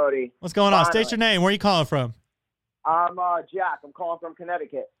Raider Cody. What's going on? State your name. Where are you calling from? I'm Jack. I'm calling from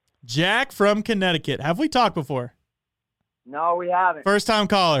Connecticut. Jack from Connecticut. Have we talked before? No, we haven't. First time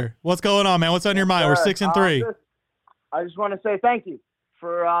caller. What's going on, man? What's on your mind? We're 6-3. I just want to say thank you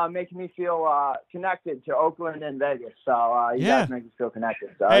for making me feel connected to Oakland and Vegas. So you guys make me feel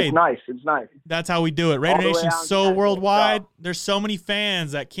connected. So hey, it's nice. It's nice. That's how we do it. Raider Nation's so worldwide. There's so many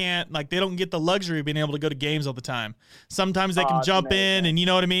fans that can't, they don't get the luxury of being able to go to games all the time. Sometimes they can jump in and you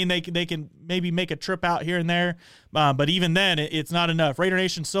know what I mean? They can maybe make a trip out here and there. But even then, it's not enough. Raider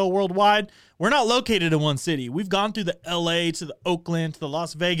Nation's so worldwide. We're not located in one city. We've gone through the LA to the Oakland to the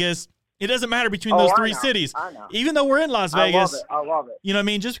Las Vegas. It doesn't matter between those 3 cities. I know. Even though we're in Las Vegas. I love it. You know what I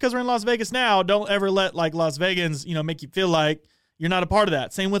mean? Just because we're in Las Vegas now, don't ever let Las Vegans, make you feel like you're not a part of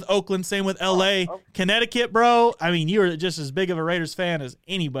that. Same with Oakland, same with LA. Connecticut, bro. I mean, you're just as big of a Raiders fan as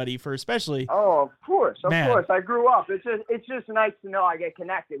anybody for especially. Oh, of course. Of course. I grew up. It's just nice to know I get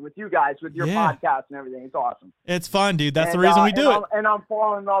connected with you guys, with your podcast and everything. It's awesome. It's fun, dude. That's the reason we do it. And I'm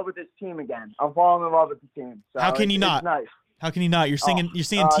falling in love with this team again. I'm falling in love with the team. So how can you not? It's nice. How can you not? You're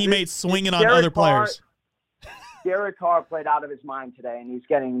seeing teammates swinging on other players. Derek Carr played out of his mind today, and he's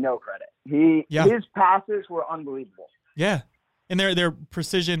getting no credit. His passes were unbelievable. Yeah, and their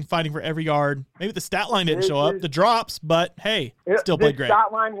precision, fighting for every yard. Maybe the stat line didn't show up, the drops, but hey, still played great. The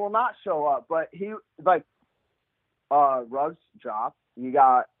stat line will not show up, but Ruggs drop. You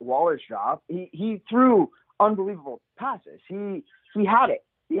got Waller's drop. He threw unbelievable passes. He had it.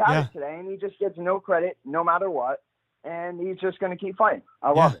 He had it today, and he just gets no credit no matter what. And he's just going to keep fighting. I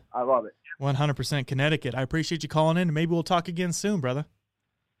love it. I love it. 100% Connecticut. I appreciate you calling in, and maybe we'll talk again soon, brother.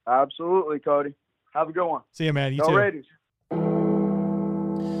 Absolutely, Cody. Have a good one. See you, man. You Go too. Raiders.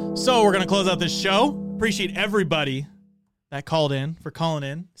 So we're going to close out this show. Appreciate everybody that called in, for calling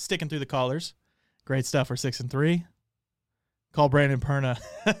in, sticking through the callers. Great stuff. We're 6-3. Call Brandon Perna.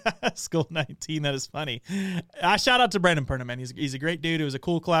 School 19. That is funny. Shout out to Brandon Perna, man. He's a great dude. It was a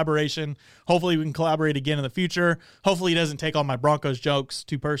cool collaboration. Hopefully we can collaborate again in the future. Hopefully he doesn't take all my Broncos jokes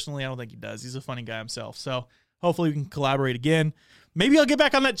too personally. I don't think he does. He's a funny guy himself. So hopefully we can collaborate again. Maybe I'll get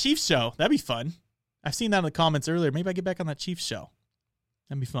back on that Chiefs show. That'd be fun. I've seen that in the comments earlier. Maybe I get back on that Chiefs show.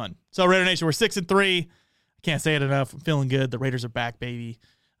 That'd be fun. So Raider Nation, we're 6-3. I can't say it enough. I'm feeling good. The Raiders are back, baby.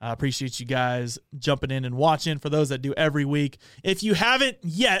 I appreciate you guys jumping in and watching. For those that do every week, if you haven't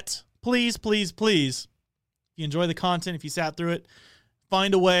yet, please, please, please, if you enjoy the content, if you sat through it,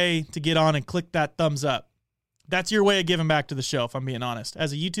 find a way to get on and click that thumbs up. That's your way of giving back to the show, if I'm being honest.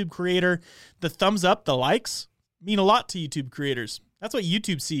 As a YouTube creator, the thumbs up, the likes, mean a lot to YouTube creators. That's what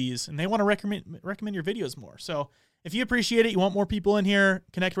YouTube sees, and they want to recommend your videos more. So if you appreciate it, you want more people in here,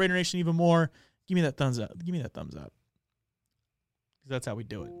 connect Raider Nation even more, give me that thumbs up. Give me that thumbs up. That's how we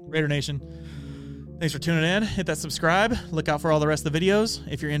do it. Raider Nation, thanks for tuning in. Hit that subscribe. Look out for all the rest of the videos.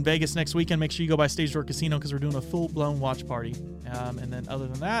 If you're in Vegas next weekend, make sure you go by Stage Door Casino because we're doing a full-blown watch party. And then other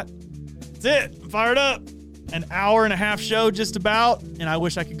than that, that's it. I'm fired up. An hour-and-a-half show just about, and I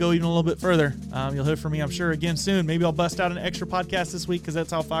wish I could go even a little bit further. You'll hear from me, I'm sure, again soon. Maybe I'll bust out an extra podcast this week because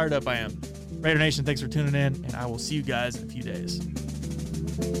that's how fired up I am. Raider Nation, thanks for tuning in, and I will see you guys in a few days.